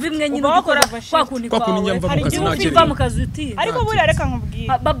overshift nta bimwe nyine ukora kwa kundi kwawe uva mu kazi utinze ariko buriya reka nkubwire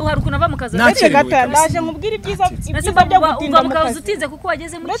babu hari ukuntu ava mu kazi ese gato ndaje nkubwire ibyiza byo gutinda mu kazi utinze kuko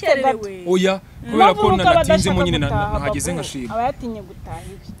wageze mu cyererewe oya kubera ko natinzemo nyine nahageze nkashima aba yatinye gutaha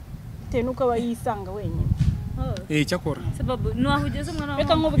iwe bitewe nuko aba yisanga wenyine cyakora sababu naho ugeze mwana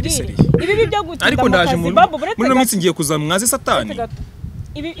reka nkubwire ibi byo gutinda ariko ndaje muri no minsi ngiye kuzamwaze satani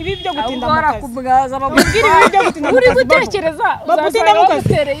ibi byo gutinda mu kazi kubwaza babwira ibi byo gutinda mu kazi uri gutekereza babutinda mu kazi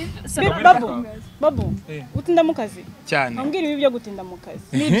babu babu utinda mu kazi cyane ambwira ibi byo gutinda mu kazi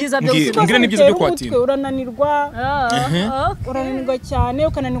ni byiza byo mbwira ni byiza byo kwatinda urananirwa cyane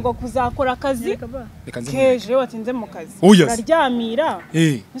ukananirwa kuzakora akazi keje watinze mu kazi uraryamira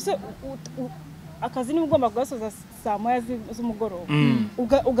ese akazi ni ugomba kugasoza saa moya z'umugoroba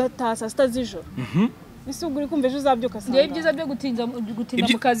ugataha saa sita z'ijoro ese uguri kumva ejo uzabyuka saa ngiye ibyiza byo gutinda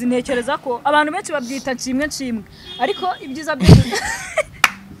mu kazi ntekereza ko abantu benshi babyita cimwe ariko ibyiza byo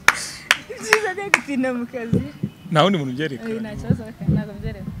gutinda mu kazi naho ni umuntu byereka nta kibazo ntabwo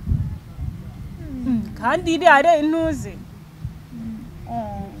byereka kandi iri are intuze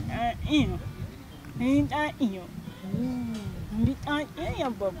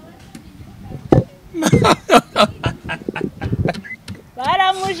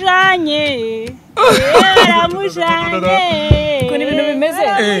baramujanye ko ni ibintu bimeze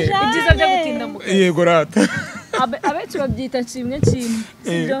ibyiza byo gutinda mu kazi yego rata abenshi babyita cimwe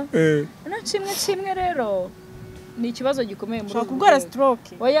sibyo na cimwe rero ni ikibazo gikomeye muri kugora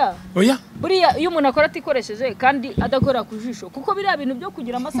stroke oya buriya iyo umuntu akora atikoresheje kandi adakora ku jisho kuko biriya bintu byo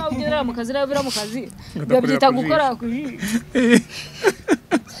kugira amasaha ugerera mu kazi n'abira mu kazi babyita gukora ku jisho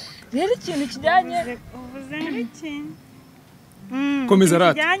rero ikintu kijyanye uvuze n'iki komeza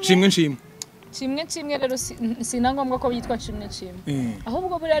rata cimwe rero si na ngombwa ko byitwa cimwe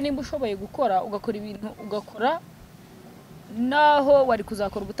ahubwo buriya nimba ushoboye gukora ugakora ibintu ugakora naho wari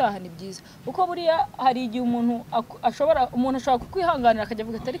kuzakora ubutaha ni byiza kuko buriya hari igihe umuntu ashobora kukwihanganira akajya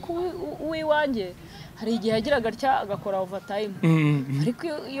avuga ati ariko uwiwanjye hari igihe yagiraga atya agakora overtime ariko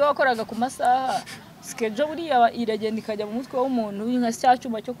iyo wakoraga ku masaha schedule buriya iragenda ikajya mu mutwe w'umuntu nka cya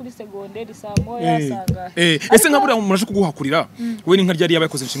cyuma cyo kuri segonderi saa moya yasanga ese nka buriya umuntu aje kuguhakurira we ni nka ryari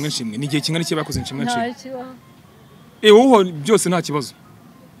yabakoze nshimwe ni igihe kingana iki yabakoze nshimwe wowe byose nta kibazo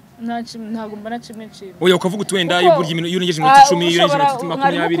ntabwo mbona cimwe oya ukavuga uti wenda iyo burya iyo urengeje iminota 10 iyo urengeje iminota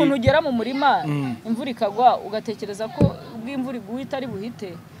 20 ukuntu ugera mu murima imvura ikagwa ugatekereza ko ubw'imvura iguhita ari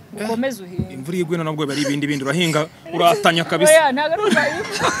buhite ukomeze uhinga imvura igwena nabwo bari ibindi urahinga uratanya kabisa oya ntago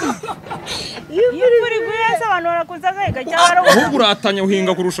iyo imvura iguye abantu barakuza gahega cyangwa ahubwo uratanya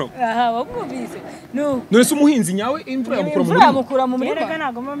uhinga kurushaho wakumvise none se umuhinzi nyawe imvura yamukura mu murima reka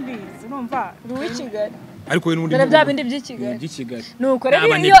ntago mbizi urumva ruwi Kigali ariko we n'undi bya bindi by'ikigali nuko rero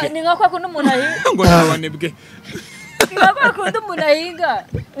iyo ni nka kwa kundi umuntu ahinga ngo nabanebwe kwa kundi umuntu ahinga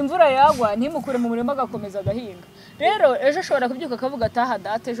imvura yagwa ntimukure mu murima agakomeza agahinga rero ejo ashobora kubyuka akavuga ataha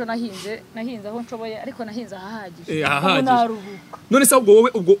data ejo nahinze aho nshoboye ariko nahinze ahahagije naruhuka none se ubwo wowe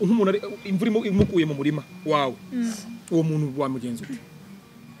ubwo nk'umuntu imvura imukuye mu murima wawe uwo muntu wamugenza ute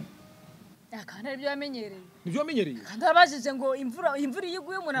kandi ari byo yamenyereye nibyo wamenyereye kandi abajije ngo imvura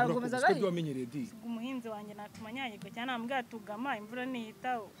yiguye umuntu arakomeza agahinga nibyo wamenyereye di umuhinzi wanjye natumanyanyirwa cyane ambwira tugama imvura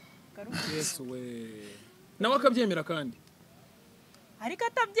nihitaho garuka Yesu we nawe akabyemera kandi ariko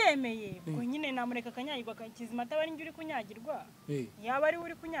atabyemeye ngo nyine namureka akanyagirwa akakizima ataba ari njye uri kunyagirwa yaba ari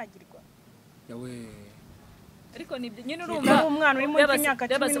uri kunyagirwa yawe ariko nibyo nyine urumva umwana uri munsi y'imyaka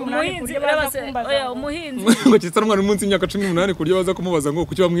 18 kurya baza kumbaza oya umuhinzi ngo kitara umwana uri munsi y'imyaka 18 kurya baza kumubaza ngo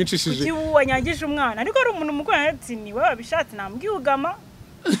kuki wamwicishije kuki wanyagije umwana ariko ari umuntu mukuru ati ni wewe bishatse nambwiyugama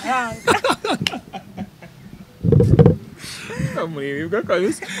amuribwa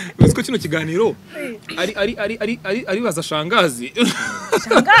kabisa uziko kino kiganiro ari baza shangazi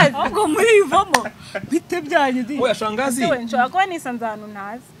ahubwo muri ivamo bite byanyu di oya shangazi nshobora kuba nisanzanu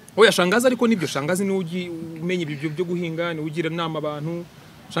ntazi oya shangazi ariko nibyo shangazi ni umenye ibyo byo guhinga ni ugira inama abantu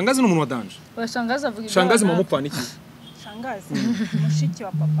shangazi ni umuntu wadanje oya shangazi avuga shangazi mu mupfana iki shangazi mushiki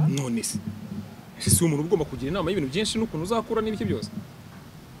wa papa none se si umuntu ugomba kugira inama y'ibintu byinshi n'ukuntu uzakura n'ibiki byose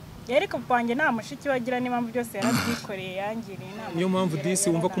Yereka pange nta mushiki wagira n'impamvu byose yarabyikoreye yangiriye inama. Niyo mpamvu disi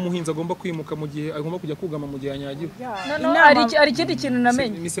wumva ko umuhinzi agomba kwimuka mu gihe agomba kujya kugama mu gihe anyagiwe. No ari ikindi kintu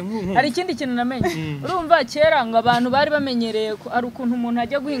namenye. Ari ikindi kintu namenye. Urumva kera ngo abantu bari bamenyereye ko ari ukuntu umuntu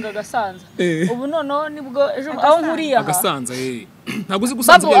ajya guhinga agasanza. Ubu noneho nibwo ejo aho nkuriye aha. Agasanza ntabwo uzi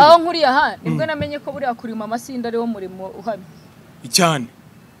gusanza byo. Aho nkuriye aha nibwo namenye ko buri akurima amasinda ari wo murimo uhamye. Cyane.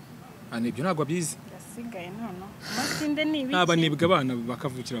 Ane ibyo ntabwo abizi. Sigaye none. Amasinde ni ibiki? Abanebwe abana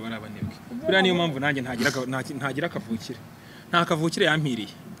bakavukira bari abanebwe. Buriya niyo mpamvu nanjye ntagira akavukire. Nta kavukire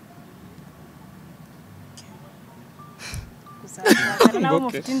yampiriye. Nawe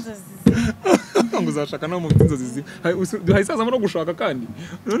mufite inzozi. Ngo uzashaka nawe mufite inzozi. Duhayisaza no gushaka kandi.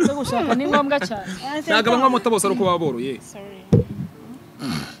 No gushaka ni ngombwa cyane. Nagaba nk'amata bose ari uko baboroye. Sorry.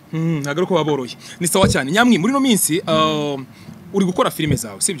 Nagara uko baboroye. Ni sawa cyane. Nyamwi muri no minsi uri gukora filime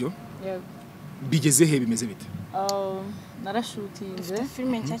zawe, sibyo? Yego. Bigeze he bimeze bite? Narashutinze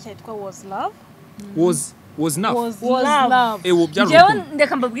filime nshyashya yitwa Was Love. was enough love byari jewe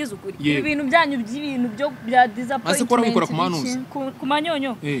ndeka mbabwiza ukuri Yeah. ibintu byanyu by'ibintu byo bya Ase ko urabikora ku disappointment manuza. ku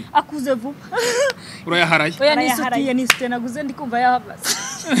manyonyo Eh. akuze vuba urayaharaye oya Arayaharaye. nisutiye naguze ndi kumva yahagaze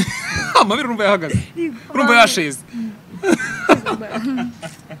amabere urumva yahagaze urumva yasheze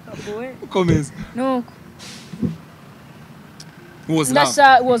komeza nuko was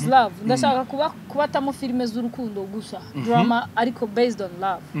love ndashaka kubatamo filime z'urukundo gusa drama ariko based on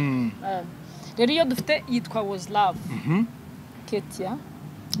love rero iyo dufite yitwa was love Ketia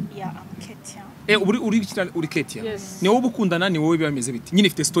uri Ketia Yes. ni wowe ubukundana ni wowe bimeze biti nyine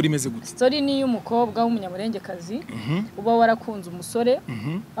ifite story imeze gute story ni y'umukobwa w'umunyamurengekazi uba warakunze umusore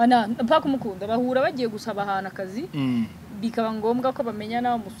mpaka kumukunda bahura bagiye gusaba ahantu akazi bikaba ngombwa ko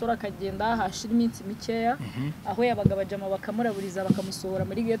bamenyana umusore akagenda hashira iminsi mikeya aho yabaga bajama bakamuraburiza bakamusohora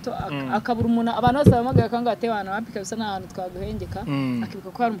muri ghetto akabura umuntu abantu bose bamagaye kanga atebana bapika bisa n'ahantu twaguhengeka akibuka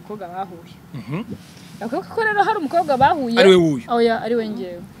ko hari umukobwa bahuye yakuko ko rero hari umukobwa bahuye ari we wuyu oya ari we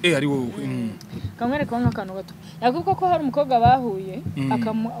ngewe ari wowe kamwereka nk'akantu gato yakuko ko hari umukobwa bahuye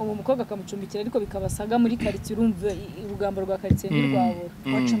uwo mukobwa akamucumbikira ariko bikabasaga muri quartier urumva urugambo rwa quartier ntirwabura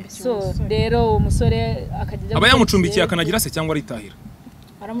wacumbikiye so rero uwo musore akajya aba yamucumbikiye akanagira se cyangwa aritahira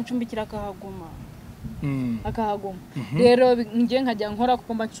aramucumbikira akahaguma rero ngiye nkajya nkora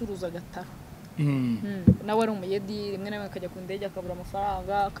kuko mbacuruza gataro nawe ari umuyedi rimwe na rimwe akajya ku ndege akabura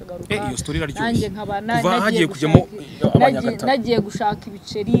amafaranga akagaruka iyo story iraryoshye nanjye nkaba hagiye kujyamo abanyagataro nagiye gushaka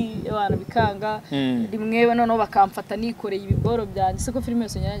ibiceri abantu bikanga rimwe noneho bakamfata nikoreye ibiboro byanjye siko filime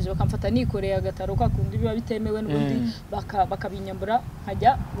yose nyanje bakamfata nikoreye agataro kwa kundi biba bitemewe n'ubundi bakabinyambura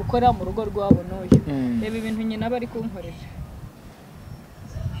nkajya gukora mu rugo rwabo n'uyu reba ibintu nyina bari kunkorera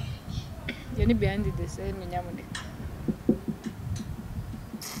iyo ni behind the scene nyamuneka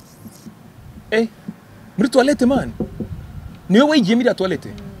muri toilette man niwe wigiye muri toilette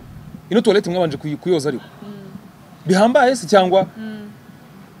ino toilette mwabanje kuyoza ariko bihambaye se cyangwa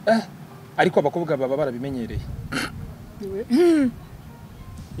ariko abakobwa baba barabimenyereye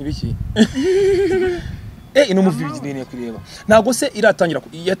ibiki ino movie bigine kureba ntago se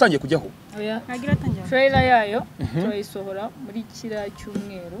yatangiye kujyaho oya ntagira trailer yayo turayisohora muri kira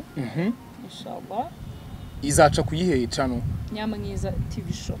cyumweru inshallah izaca kuyihe channel NYAMWIZA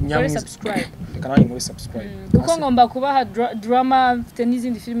TV show very subscribe kanani muri subscribe kuko ngomba kubaha drama mfite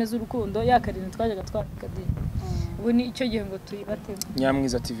n'izindi filime z'urukundo yakarine twajaga twakadi ubu ni icyo gihe ngo tuyibate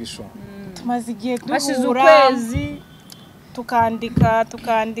NYAMWIZA TV show tumaze igihe hashize ukwezi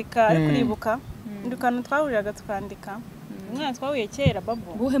tukandika ariko uribuka ndukana twahuriraga tukandika umwana twahuye kera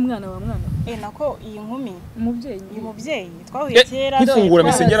babo buhe mwana wa mwana nako iyi nkumi umubyeyi twahuye kera ufungura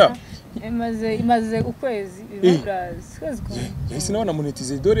mesengera imaze ukwezi kwezi yesi naona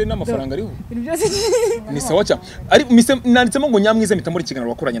monetize dore n'amafaranga ariho ni sawa cyane ari nanditsemo ngo NYAMWIZA mpita muri kiganiro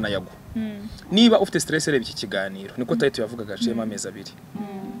wakoranye na YAGO niba ufite stress reba iki kiganiro niko title yavugaga cema amezi abiri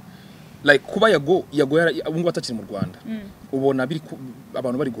like kuba YAGO ubungu batakiri mu Rwanda ubona biri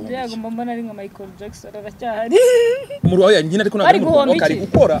abantu bari guhomba YAGO mbona ari nka Michael Jackson aracyahari muri oya nyine ariko ntabwo kari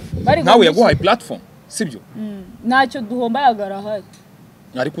gukora nawe yaguhaye platform sibyo ntacyo duhomba yagarahari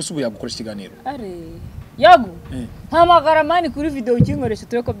ariko usubu yagukoresha ikiganiro YAGO hamagara mani kuri video ukinkoresha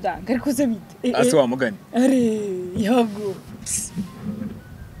tuye ko byanga ariko se bite ase wa mugani YAGO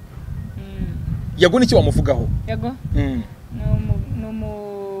YAGO niki wamuvugaho YAGO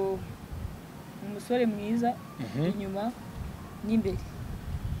umusore mwiza inyuma n'imbere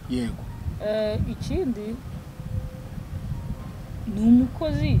yego ikindi ni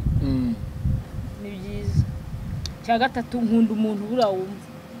umukozi ni byiza cya gatatu nkunda umuntu burawumva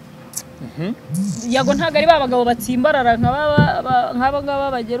YAGO ntago ari babagabo batsimbarara nk'aba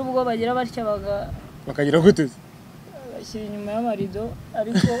ngaba bagera ubwo bagera batya bakagira gute bashyira inyuma y'amarido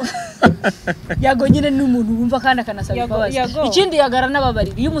ariko YAGO nyine ni umuntu wumva kandi akanasaba imbabazi ikindi yagara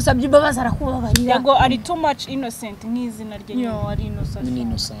n'ababarira iyo umusabye imbabazi arakubabarira YAGO ari too much innocent nk'izina rye ari innocent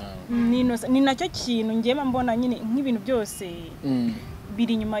ni nacyo kintu ngema mbona nyine nk'ibintu byose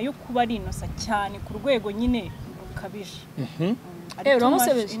biri nyuma yo kuba ari innocent cyane ku rwego nyine rukabije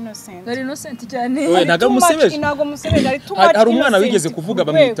uramusebeje ari innocent cyane ntago musebeje ari too much hari umwana wigeze kuvuga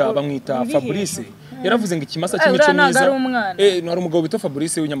bamwita Fabrice yaravuze ngo ikimasa cy'imico myiza hari umugabo bita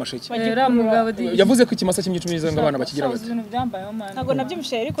Fabrice w'inyamasheke yavuze ko ikimasa cy'imico myiza ngo abana bakigira bati ntago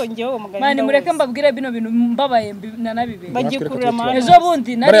nabyimshe ariko ngewe umugani mani mureke mbabwire bino bintu mbabaye nanabibe bagikurura mani ejo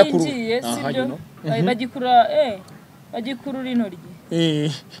bundi nari ngiye sibyo bagikurura intoryi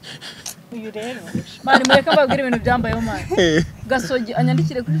uyu rero mani mureke mbabwire ibintu byambayeho mani Gasogi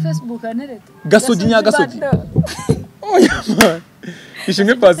anyandikire kuri Facebook anerete Gasogi nyagasogi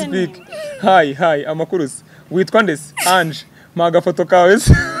ishimwe Pacifique hi amakuru witwa ndese Ange ma gafoto kawe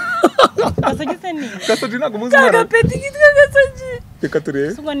Gasogi se ni Gasogi ntabwo muzi mwana agapeti kitwa gasogi reka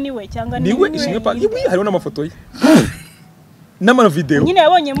turebe sugo niwe cyangwa niwe ishimwe pa yiwe hariho n'amafoto ye n'ama video nyine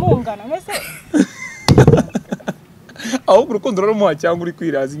yabonye mungana mbese aho urukundo ruramuha cyangwa uri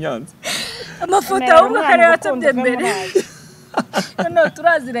kwiraza inyanza amafoto ahubwo kare yatabye mbere no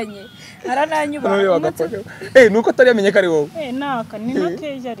turaziranye arananyuba nuko atari yamenye ko ari wowe naka ni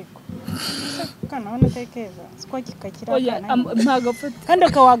nakeje ariko kana hano tekeza siko kikakira kana ntagafoto kandi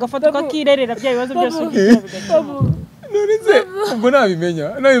ukawagafoto kakirerera bya bibazo byose ugiye bigatuma nurize ubwo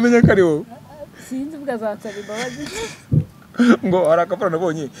nabimenya ko ari wowe sinzi bwazatsaba imbabazi ngo arakafara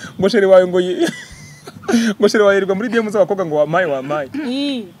nabonye ngo shere wawe ngo shere wayirirwa muri DM z'abakobwa ngo wamaye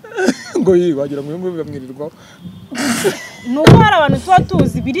ngo wagira ngo ngo bamwirirwaho nuko hari abantu tuba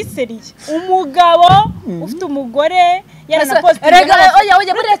tuzi biri seriye umugabo ufite umugore yaranaposte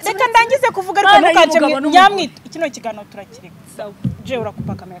reka ndangize kuvuga ariko ntukaje nyamwita kino kiganiro turakireka je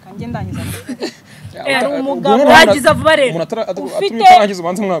urakupa kamera kanjye ndangiza ari umugabo wagize vuba rero ufite arangiza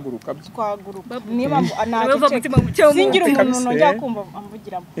ubanze mwaguruka twaguruka niba anaje singira umuntu nojya kumva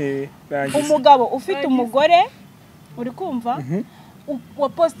amvugiramo umugabo ufite umugore uri kumva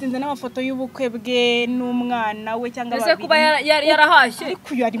wapostinze n'amafoto y'ubukwe bwe n'umwana we cyangwa babiri ese kuba yarahashye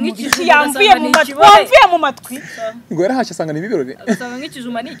ariko yari mu gici yamvuye mu matwi ngo yarahashye asanga ni bibirore asanga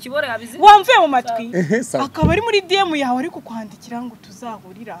nk'ikijuma ni ikibore yabizi wamvuye mu matwi akaba ari muri DM yawe ariko kwandikira ngo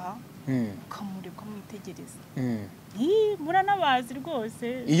tuzahurira aha ukamureka mwitegereza muranabazi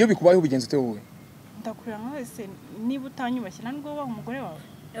rwose iyo bikubayeho bigenze ute wowe ndakurira wese niba utanyubashye ntabwo wabaho umugore wawe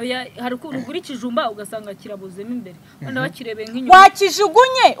hari ukuntu ugura ikijumba ugasanga kirabuzemo imbere kandi bakirebeye nk'inyuma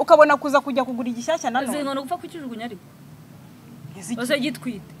wakijugunye ukabona kuza kujya kugura igishyashya nanone zingana gupfa kukijugunya ariko bose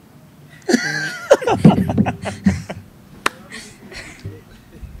gitwite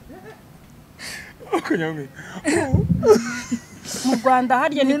mu Rwanda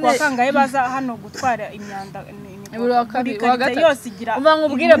harya ni kwa kangahe baza hano gutwara imyanda yose igira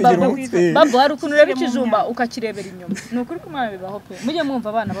ubangubwire babu hari ukuntu ureba ikijumba ukakirebera inyuma ni ukuri kumana bibaho pe mujye mwumva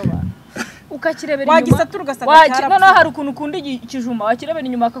abana b'abantu ukakirebera inyuma wagisatura ugasanga cyarapfa hari ukuntu ukunda ikijumba wakirebera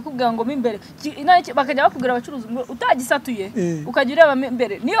inyuma akakubwira ngo imbere bakajya bakubwira abacuruzi ngo utagisatuye ukagira ureba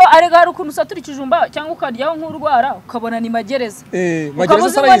imbere niyo arega hari ukuntu usatura ikijumba cyangwa ukaryaho nk'urwara ukabona ni magereza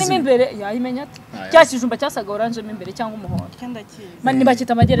ukabuze ngo ni imbere yayimenya ati cya kijumba cyasaga orange imbere cyangwa umuhondo mani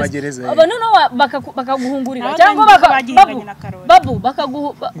bakita magereza aba noneho bakaguhungurira cyangwa babu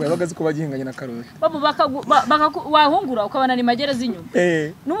bagazi ko bagihinganye na karori babu wahungura ukabona ni magereza inyuma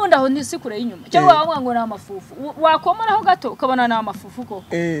n'ubundi aho ni sikure inyuma cyangwa wabwa ngo na amafufu wakomaraho gato ukabona na amafufu ko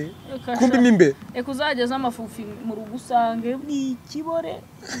kumbi mimbe kuzageza amafufu mu rugo usange ni kibore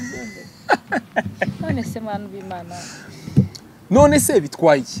none se manu bimana none se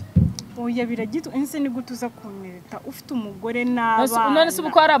bitwaye oya biragito ense ni gutuza kumirita ufite umugore n'abana none se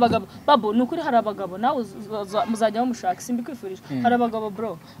uko hari abagabo babu nukuri hari abagabo nawe muzajya mushaka simbi kwifurije hari abagabo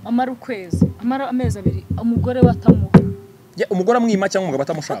bro amara ukwezi amara amezi abiri umugore batamuha umugore amwima cyangwa umugabo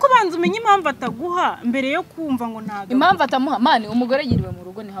atamushaka uko banza umenye impamvu ataguha mbere yo kumva ngo ntago impamvu atamuha mani umugore yiriwe mu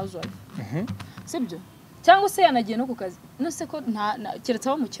rugo ni housewife sibyo cyangwa se yanagiye no ku kazi nose ko keretse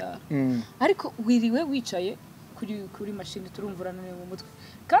abo mu cyaro ariko wiriwe wicaye kuri machine turumvurana mu mutwe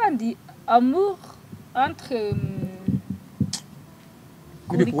kandi amour entre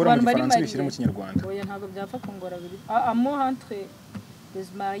kuri bantu bari mu Kinyarwanda oya ntago byapfa kongora biri amour entre les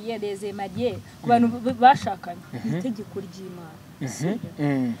mariés les émadiés ku bantu bashakanye itegeko ry'Imana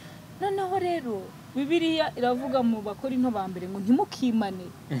noneho rero Bibiliya iravuga mu bakora into ba mbere ngo ntimukimane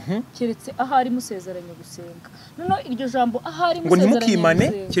keretse ahari musezeranye gusenga noneho iryo jambo ahari musezeranye ngo ntimukimane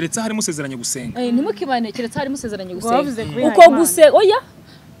keretse ahari musezeranye gusenga ntimukimane keretse ahari musezeranye gusenga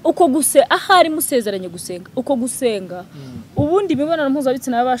uko guse ahari musezeranye gusenga uko gusenga ubundi imibonano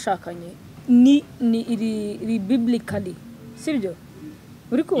mpuzabitsina y'abashakanye ni iri biblically sibyo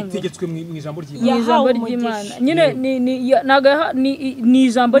uri kumva itegetswe mu ijambo ry'Imana nyine ni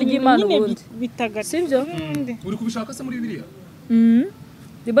ijambo ry'Imana ubundi sibyo uri kubishaka se muri Bibiliya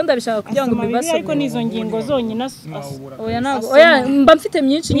Diba ndabishaka kugira ngo mbibasome ariko nizo ngingo zonyine oya nago oya mba mfite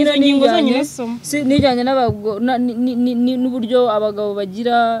myinshi nyine ngingo zonyine nijyanye n'uburyo abagabo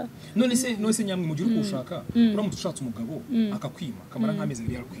bagira none se nyamwe mu gihe uri kushaka uramutse ushatse umugabo akakwima kamara nk'amezi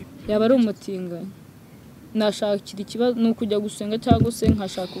abiri yakwima yaba ari umutinganya nashakira ikibazo n'ukujya gusenga cyangwa se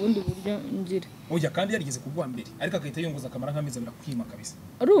nkashaka ubundi buryo ngira oya kandi yarigeze kugwa mbere ariko akahita yongoza akamara nk'amezi abiri akwima kabisa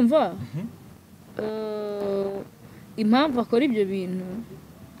urumva impamvu akora ibyo bintu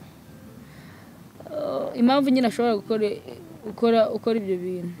impamvu nyine ashobora gukora ibyo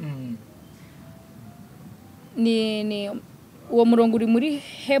bintu ni uwo murongo uri muri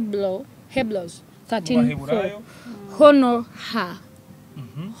Hebrews 13:4 honor her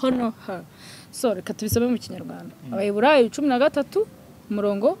hono ha. So reka tubisome mu kinyarwanda. Abaheburayo 13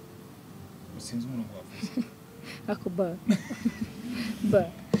 umurongo sinzi umurongo wavuze akuba ba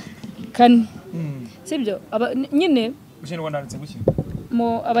kane sibyo nyine mu kinyarwanda handitse guki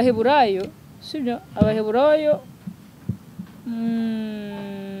mu abaheburayo sibyo abaheburayo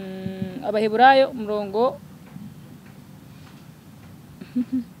abaheburayo umurongo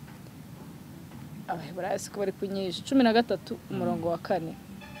abaheburayo siko bari kunyisha 13 umurongo wa 4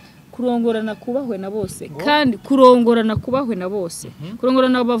 kurongorana kubahwe na bose kandi kurongorana kubahwe na bose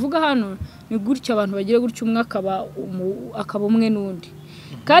kurongorana bavuga hano ni gutyo abantu bagira gutyo umwe akaba umwe n'undi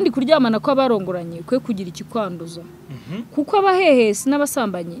kandi kuryamana ko abarongoranye kwe kugira ikikwanduza kuko abahehesi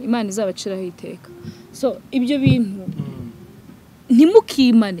n'abasambanyi Imana izabaciraho iteka. So ibyo bintu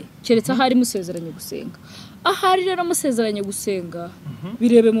ntimukimane keretse ahari musezeranye gusenga. Ahari rero musezeranye gusenga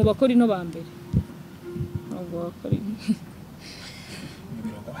birebe mu bakora ino bambere.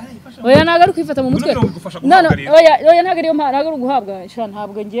 Oya nagaruka kwifata mu mutwe. None oya nagariyo nagaruka guhabwa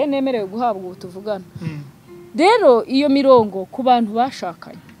ntabwo ngiye nemerewe guhabwa ubutuvugana. Rero iyo mirongo ku bantu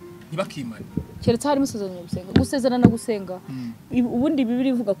bashakanye ntibakimane keretse hari musezeranye gusenga gusezerana gusenga ubundi bibiri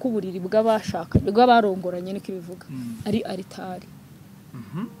ivuga ko uburiri bw'abashakanye bw'abarongoranye niko bivuga ari aritari.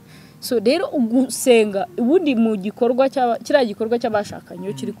 So rero ugusenga ubundi mu gikorwa kiriya gikorwa cy'abashakanye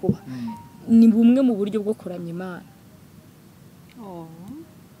yo kiri kuba ni bumwe mu buryo bwo kuramya Imana.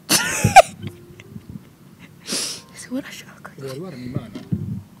 Urashaka wari waramya Imana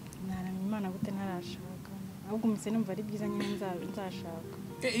naramya Imana gute ntarashaka ahubwo umuse numva ari byiza nyine nzashaka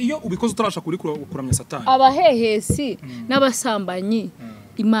iyo ubikoze utarashaka uri kuramya Satani abahehesi n'abasambanyi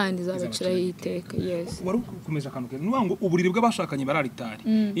Imana izabaciraho iteka. Yes wari ukomeje akantu ke ngo uburiri bw'abashakanye bararitari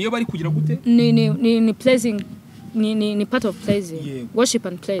iyo bari kugira gute ni pleasing ni part of pleasing worship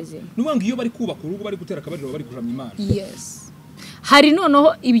and pleasing ngo iyo bari kubaka urugo bari gutera akabariro bari kuramya Imana. Yes hari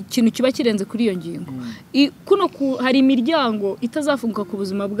noneho ikintu kiba kirenze kuri iyo ngingo kuno hari imiryango itazafunguka ku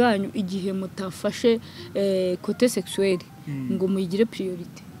buzima bwanyu igihe mutafashe côté sexuel ngo muyigire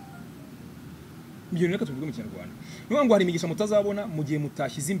priority. Ibyo reka tuvuge mu kinyarwanda ngo hari imigisha mutazabona mu gihe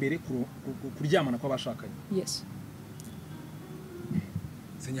mutashyize imbere kuryamana kw'abashakanye. Yes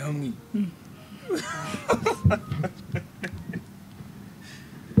Senyamwi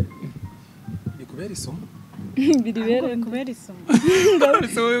bikubera isomo biribere kubera isomo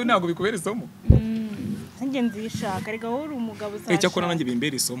so ntabwo bikubera isomo nanjye nzishaka rega wowe uri umugabo uzashaka cyakora nanjye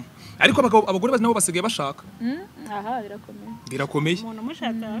bimbera isomo ariko abagore nabo basigaye bashaka. Aha birakomeye umuntu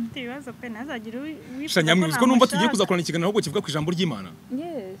mushaka afite ibibazo pe nazagira Shanyamwiza ko numva tugiye kuzakorana ikiganiro ahubwo kivuga ku ijambo ry'Imana.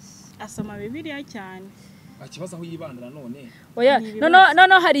 Yes asoma Bibiliya cyane akibaza aho yibandira none. Oya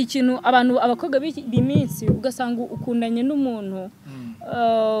no hari ikintu abantu abakobwa b'iminsi ugasanga ukundanye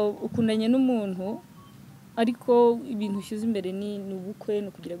n'umuntu ariko ibintu ushize imbere ni ubukwe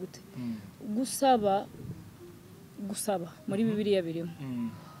no kugira gute gusaba muri Bibiliya birimo.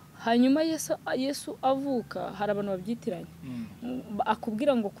 Hanyuma Yesu avuka hari abantu babyitiranye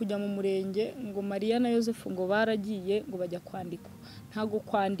akubwira ngo kujya mu murenge ngo Mariya na Yosefu ngo baragiye ngo bajya kwandikwa. Ntago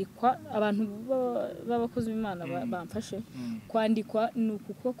kwandikwa abantu b'abakozi b'Imana bamfashe kwandikwa ni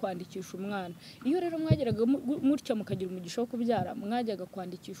ukuko kwandikisha umwana. Iyo rero mwageraga mutya mukagira umugisha wo kubyara mwajyaga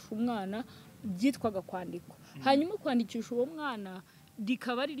kwandikisha umwana byitwaga kwandikwa. Hanyuma kwandikisha uwo mwana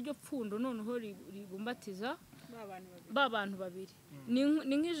dikaba ari ryo pfundo noneho ribumbatiza bantu babiri. Ni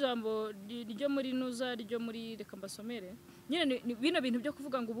nk'ijambo ryo muri nuza ryo muri reka mbasomere nyine bino bintu byo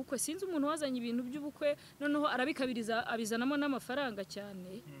kuvuga ngo ubukwe sinzi umuntu wazanye ibintu by'ubukwe noneho arabikabiriza abizanamo n'amafaranga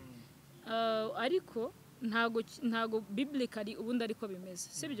cyane ariko ntago biblically ubundi ariko bimeze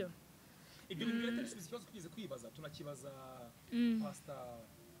sibyo. Ibyo bintu byateretse ikibazo kugeze kwibaza tunakibaza pastor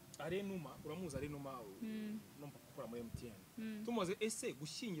Arenuma uramuza Arenuma no gukora mu MTN tumuze ese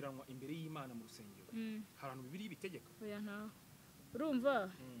gushyingiranwa imbere y'Imana mu rusengero harantu bibiri bitegeka. Oya nta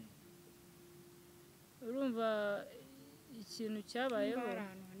urumva ikintu cyabayeho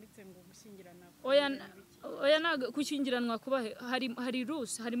ahantu handitse ngo gushyingirana. Oya naga gushyingiranwa kuba hari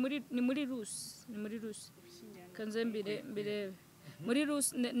rusi hari muri rusi kanze mbere muri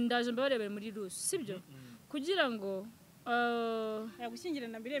rusi ndaje mbabarebere muri rusi sibyo kugira ngo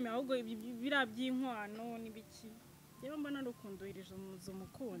gushyingirana bireme ahubwo birabyinkwano nibiki rero mba narukundurije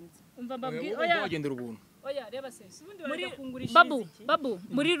umukunzi umva mbabwi oya wagendera ubuntu oya reba se muri babu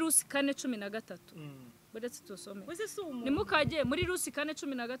muri rusi 4:13 buretse tusome nimukaje muri rusi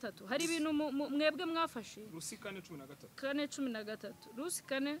 4:13 hari ibintu mwebwe mwafashe rusi 4:13 rusi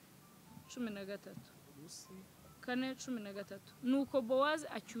 4:13 4:13 nuko Bowazi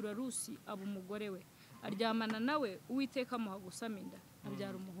acyura rusi aba umugore we aryamana nawe Uwiteka amuha gusaminda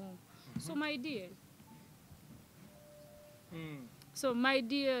abyara umuhungu. So my dear So my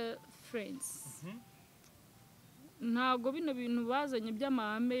dear friends, ntago bino bintu bazanye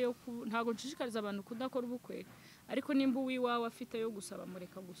by'amahame yo ntago nshishikariza abantu kudakora ubukwe, ariko nimba uwiwawe afite yo gusaba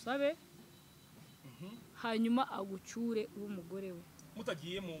mureka gusabe, hanyuma agucyure umugore we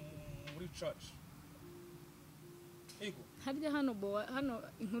mutagiye muri church. Ego harya hano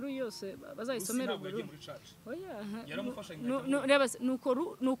inkuru yose bazayisomera muri church. Oya yaramufasha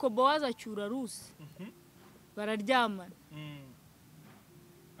nuko Boaz acyura Rusi bararyamana.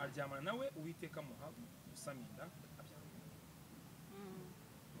 Aryamana nawe Uwiteka muha usaminda.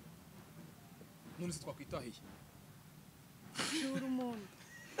 None se twakwitahiye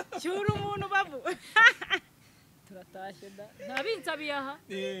cyura umuntu babu turatashye da ntabinsabiye aha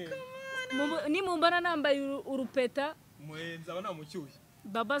ni mumbana nambaye urupeta mwenza abana mucyuye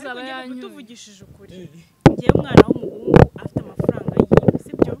baba zaba yanyu tuvugishije ukuri ngiye umwana w'umuhungu afite amafaranga yiwe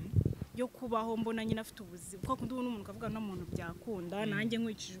sibyo yo kubaho mbona nyine afite ubuzima kuko kundi umuntu kavuga no muntu byakunda nanjye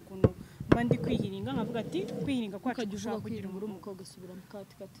nkwikije ukuntu mba ndi kwihiringa nkavuga ati kwihiringa kwacu ushaka kugira muri umukobwa subira mu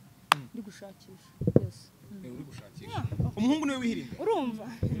kati ndi gushakisha. Yes. Uri gushakisha umuhungu niwe wihiringa urumva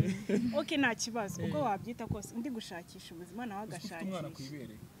okay nta kibazo ubwo wabyita kose ndi gushakisha ubuzima nawe agashakisha umwana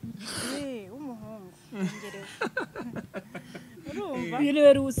kwibere umuhungu ngerewe urumva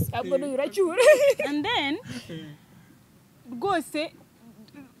yine Rusi abone uracyure and then rwose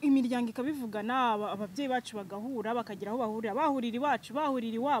imiryango ikabivugana ababyeyi bacu bagahura bakagira aho bahurira iwacu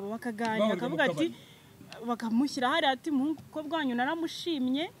bahurira iwabo bakaganira akavuga ati bakamushyira hari ati muhungu ko bwanyu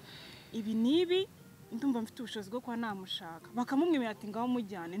naramushimye ibi nibi ndumva mfite ubushobozi bwo kwa namushaka bakamumwemera ati ngaho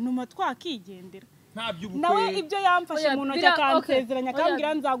mujyane numa twakigendera nawe ibyo yamfashe mu ntoki akansezeranya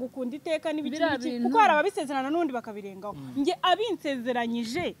akambwira nzagukunda iteka n'ibiki kuko hari ababisezerana n'undi bakabirengaho nge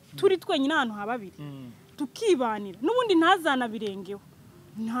abinsezeranyije turi twenyine ahantu ha babiri tukibanira n'ubundi ntazanabirengeho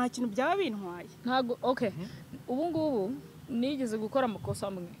nta kintu byaba bintwaye ntago. Okay, ubu ngubu nigeze gukora amakosa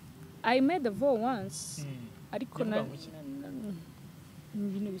amwe. I made a vow once ariko na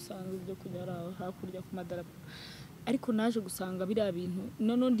ibintu bisanzwe byo kunyara hakurya ku madarapo, ariko naje gusanga biriya bintu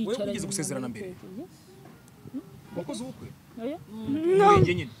none ndicara ugeze gusezerana mbere wakoze ubukwe oya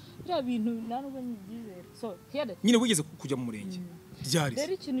murenge nyine biriya bintu narubwo nyizera so here nyine wigeze kujya mu murenge byari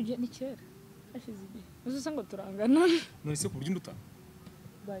rero ikintu ni kera hashize igihe uzi ngo turangana none se ku buryo nduta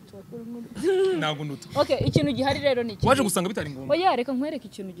batwakora muri ntago nduta. Okay, ikintu gihari rero ni iki waje gusanga bitari ngombwa. Oya reka nkwereke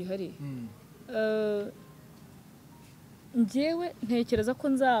ikintu gihari. Njyewe ntekereza ko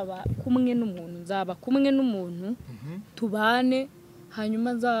nzaba kumwe n'umuntu tubane hanyuma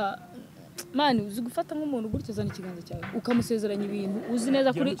mani uzi gufata nk'umuntu gutyo zana ikiganza cyawe ukamusezeranya ibintu uzi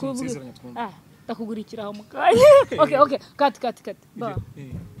neza kuri ndakugurikira aho mukanya. Okay kati ba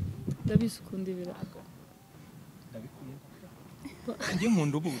ndabisukunda ibirago ngiye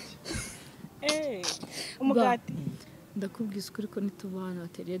nkunda ubuki umugati ndakubwiza ukuri ko nitubana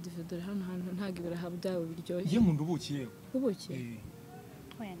bateriye dividore hano ntago ibiraha byawe biryoshye. ngiye nkunda ubuki yewe ubuki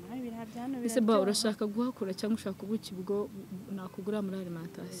oya nawe ibiraha byano ese ba urashaka guhakura cyangwa ushaka ubuki bwo nakugura muri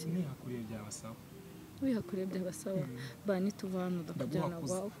alimentation nihakuriye byabasaba wihakuriye byabasaba ba nitubana ndakujyana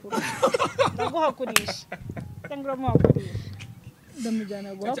guhakura ndaguhakurisha cyangwa uramuhakurisha ndamujyana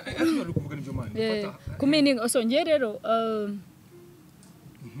guhakura ari kuvuga n'ibyo mani fata kumeninga ngiye rero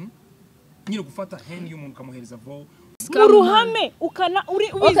nyine gufata hand y'umuntu kamuhereza vo uruhame ukana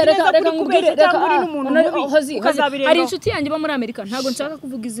ubizi neza kuri kubera cyangwa uri n'umuntu mubi ukazabireba. Hari inshuti yanjye ba muri Amerika ntago nshaka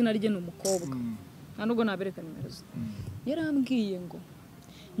kuvuga izina rye n'umukobwa nta nubwo nabereka nimero ze yarambwiye ngo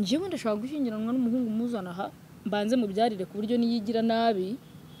njyewe ndashaka gushyingiranwa n'umuhungu muzana aha mbanze mu byarire ku buryo niyigira nabi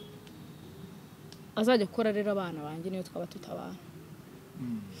azajya gukora rero abana banjye niyo twaba tutabana.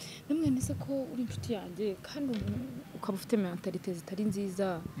 Namwe nise ko uri inshuti yanjye kandi ukaba ufite mentalite zitari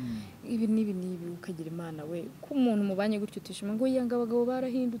nziza ibi ukagira imana we ko umuntu mubanye gutyo utishima ngo yanga abagabo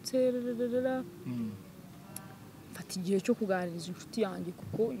barahindutse fata igihe cyo kuganiriza inshuti yanjye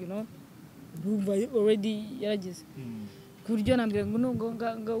kuko urumva already yaragize ku buryo nambwira ngo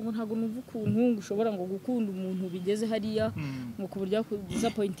ntago numva ukuntu ushobora ngo gukunda umuntu bigeze hariya ngo ku buryo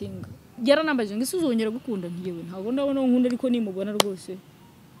disappointing yaranambaje ngo isuzongera gukunda ntiyewe ntago ndabona nkunda ariko nimubona rwose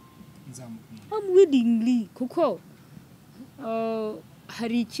I'm willingly kuko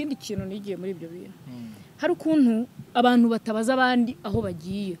hari ikindi kintu nigiye muri ibyo bintu hari ukuntu abantu batabaza abandi aho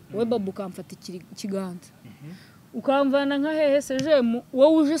bagiye wowe babu ukamfata ikiganza ukamvana nka hehe sejemu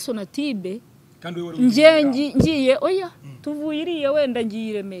wowe uje sonatibe ngiye oya tuvuye iriya wenda ngiye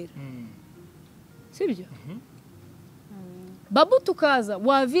i Remera sibyo babu tukaza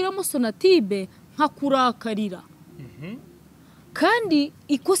waviramo sonatibe nkakurakarira kandi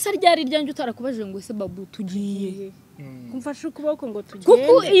ikosa ryari ryanjye utarakubajije ngo ese babu tugiye kumfasha ukuboko ngo tugende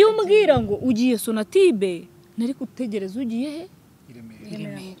kuko iyo umbwira ngo ugiye sonatibe nari kutegereza ugiye he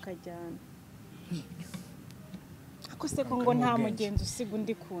iremera mukajyana ako se ko ngo nta mugenzi usiga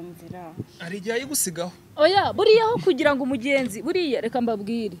undi ku nzira ari igihe ayigusigaho oya buriya aho kugira ngo umugenzi buriya reka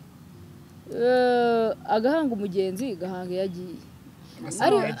mbabwire agahanga umugenzi gahanga yagiye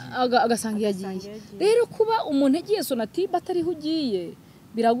agasanga yagiye rero kuba umuntu agiye sonatibe atariho ugiye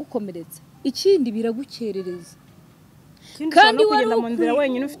biragukomeretsa ikindi biragukerereza kandi kugenda mu nzira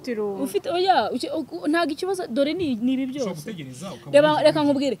wenyine ufite irungu oya ntago ikibazo dore ni ibi byose reka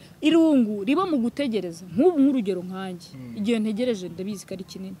nkubwire irungu riba mu gutegereza nk'ubu nk'urugero nkanjye igihe ntegereje ndabizi ko ari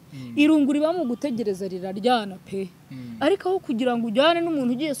kinini irungu riba mu gutegereza riraryana pe ariko aho kugira ngo ujyane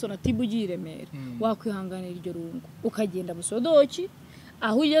n'umuntu ugiye sonatibe ugiye Remera wakwihanganira iryo rungu ukagenda busodoki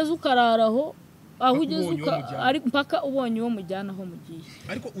aho ugeze ukararaho aho ugeze mpaka ubonye uwo mujyana aho mugiye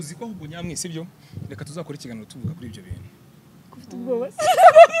ariko uzi ko ahubwo nyamwisi byo reka tuzakora ikiganiro tuvuga kuri ibyo bintu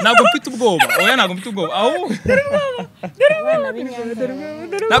ntabwo mfite ubwoba oya ntabwo mfite ubwoba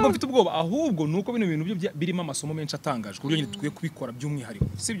ntabwo mfite ubwoba ahubwo nuko bino bintu byo birimo amasomo menshi atangaje ku buryo nyine dukwiye kubikora by'umwihariko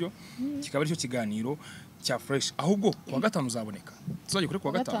sibyo kikaba aricyo kiganiro cya fresh ahubwo kuwa gatanu uzaboneka tuzajya kuri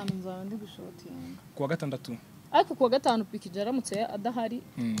kuwa gatanu nzaba ndi gushotinga kuwa gatandatu ariko kuwa gatanu pikija aramutse adahari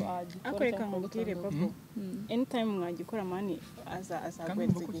akoreka nkubwire babo anytime mwagikora mani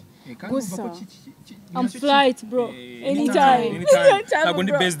azagwenzege gusa I'm flight bro anytime ntabwo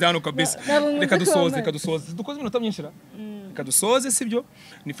ndi base down kabisa reka dusoze dukoze iminota myinshi reka dusoze sibyo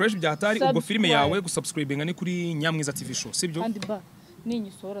ni fresh byahatari ubwo filime yawe gusubscribinga ni kuri Nyamwiza TV show sibyo kandi ba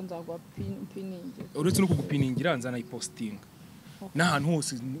ninyisora nzagwa piningira uretse no kugupiningira nzanayipostinga n'ahantu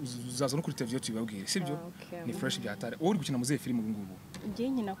hose uzaza no kuri televiziyo tubibabwire sibyo ni fresh byahatari wowe uri gukina muzihe filime ubu ngubu ngiye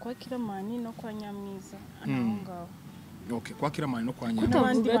nkina kwa Kiramani no kwa Nyamwiza aho ngaho okay kwa Kiramani no kwa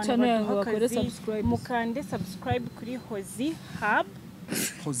Nyamwiza mukande subscribe kuri Hozi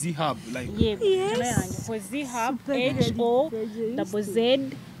Hub like yes Hozi Hub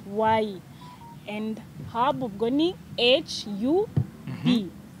HOZZY and Hub ubwo ni HUB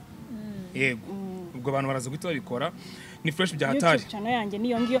yego ubwo abantu baraza guhita babikora ni fresh byahatari channel yanjye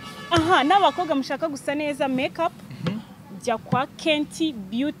niyo ngiyo aha n'abakobwa mushaka gusa neza makeup jya kwa Kenti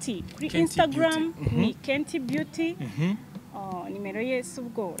Beauty kuri Instagram ni Kenti Beauty nimero ye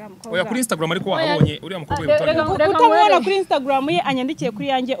subwo uramukobwa oya kuri Instagram ariko wahabonye uriya mukobwa utamubona kuri Instagram ye anyandikiye kuri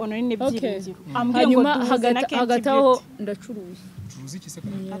yanjye Honorine Byiringiro ambwiye ngo hagataho ndacuruza iki se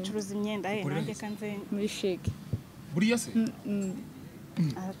acuruza imyenda nanjye kanze muri sheke buriya se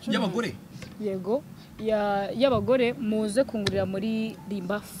y'abagore yego y'abagore muze kungurira muri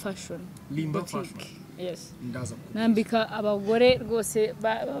Limba Fashion yes nambika abagore rwose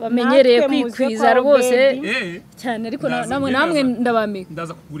bamenyereye kwikwiza rwose cyane ariko namwe ndabamika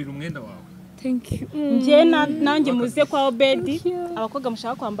ndaza kugurira umwenda wawe thank you nje nanjye muze kwa Obedi abakobwa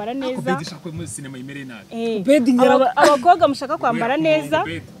mushaka kwambara neza Obedi shaka muri cinema imere nabi abakobwa mushaka kwambara neza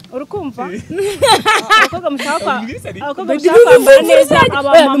urukumva abakobwa mushaka kwambara neza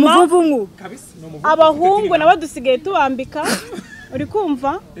abamama abahungu nabo dusigaye tubambika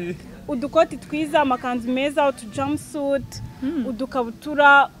urikumva udukoti twiza amakanzu meza utujumpsuit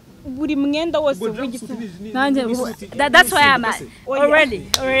udukabutura buri mwenda wose w'igitsina nanjye that's why I'm already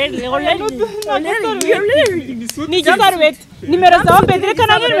ni igisarubeti nimero za Obedi reka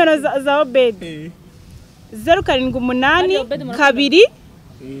nabo nimero za Obedi 078 2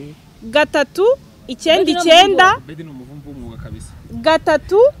 3 9 Obedi ni umuvumvu w'umwuga kabisa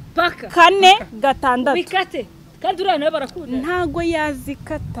 3 4 6 bikate kandi uriya nawe barakunda ntago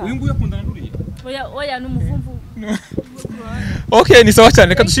yazikata uyu nguyu akundana n'uriya oya n'umuvumvu okay ni sawa cyane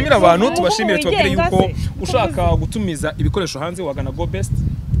reka dushimira abantu tubashimire tubabwire yuko ushaka gutumiza ibikoresho hanze wagana Go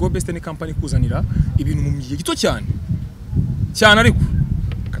Best ni company kuzanira ibintu mu gihe gito cyane ariko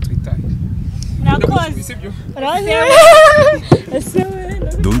katwitaye nakoze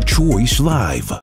The Choice Live.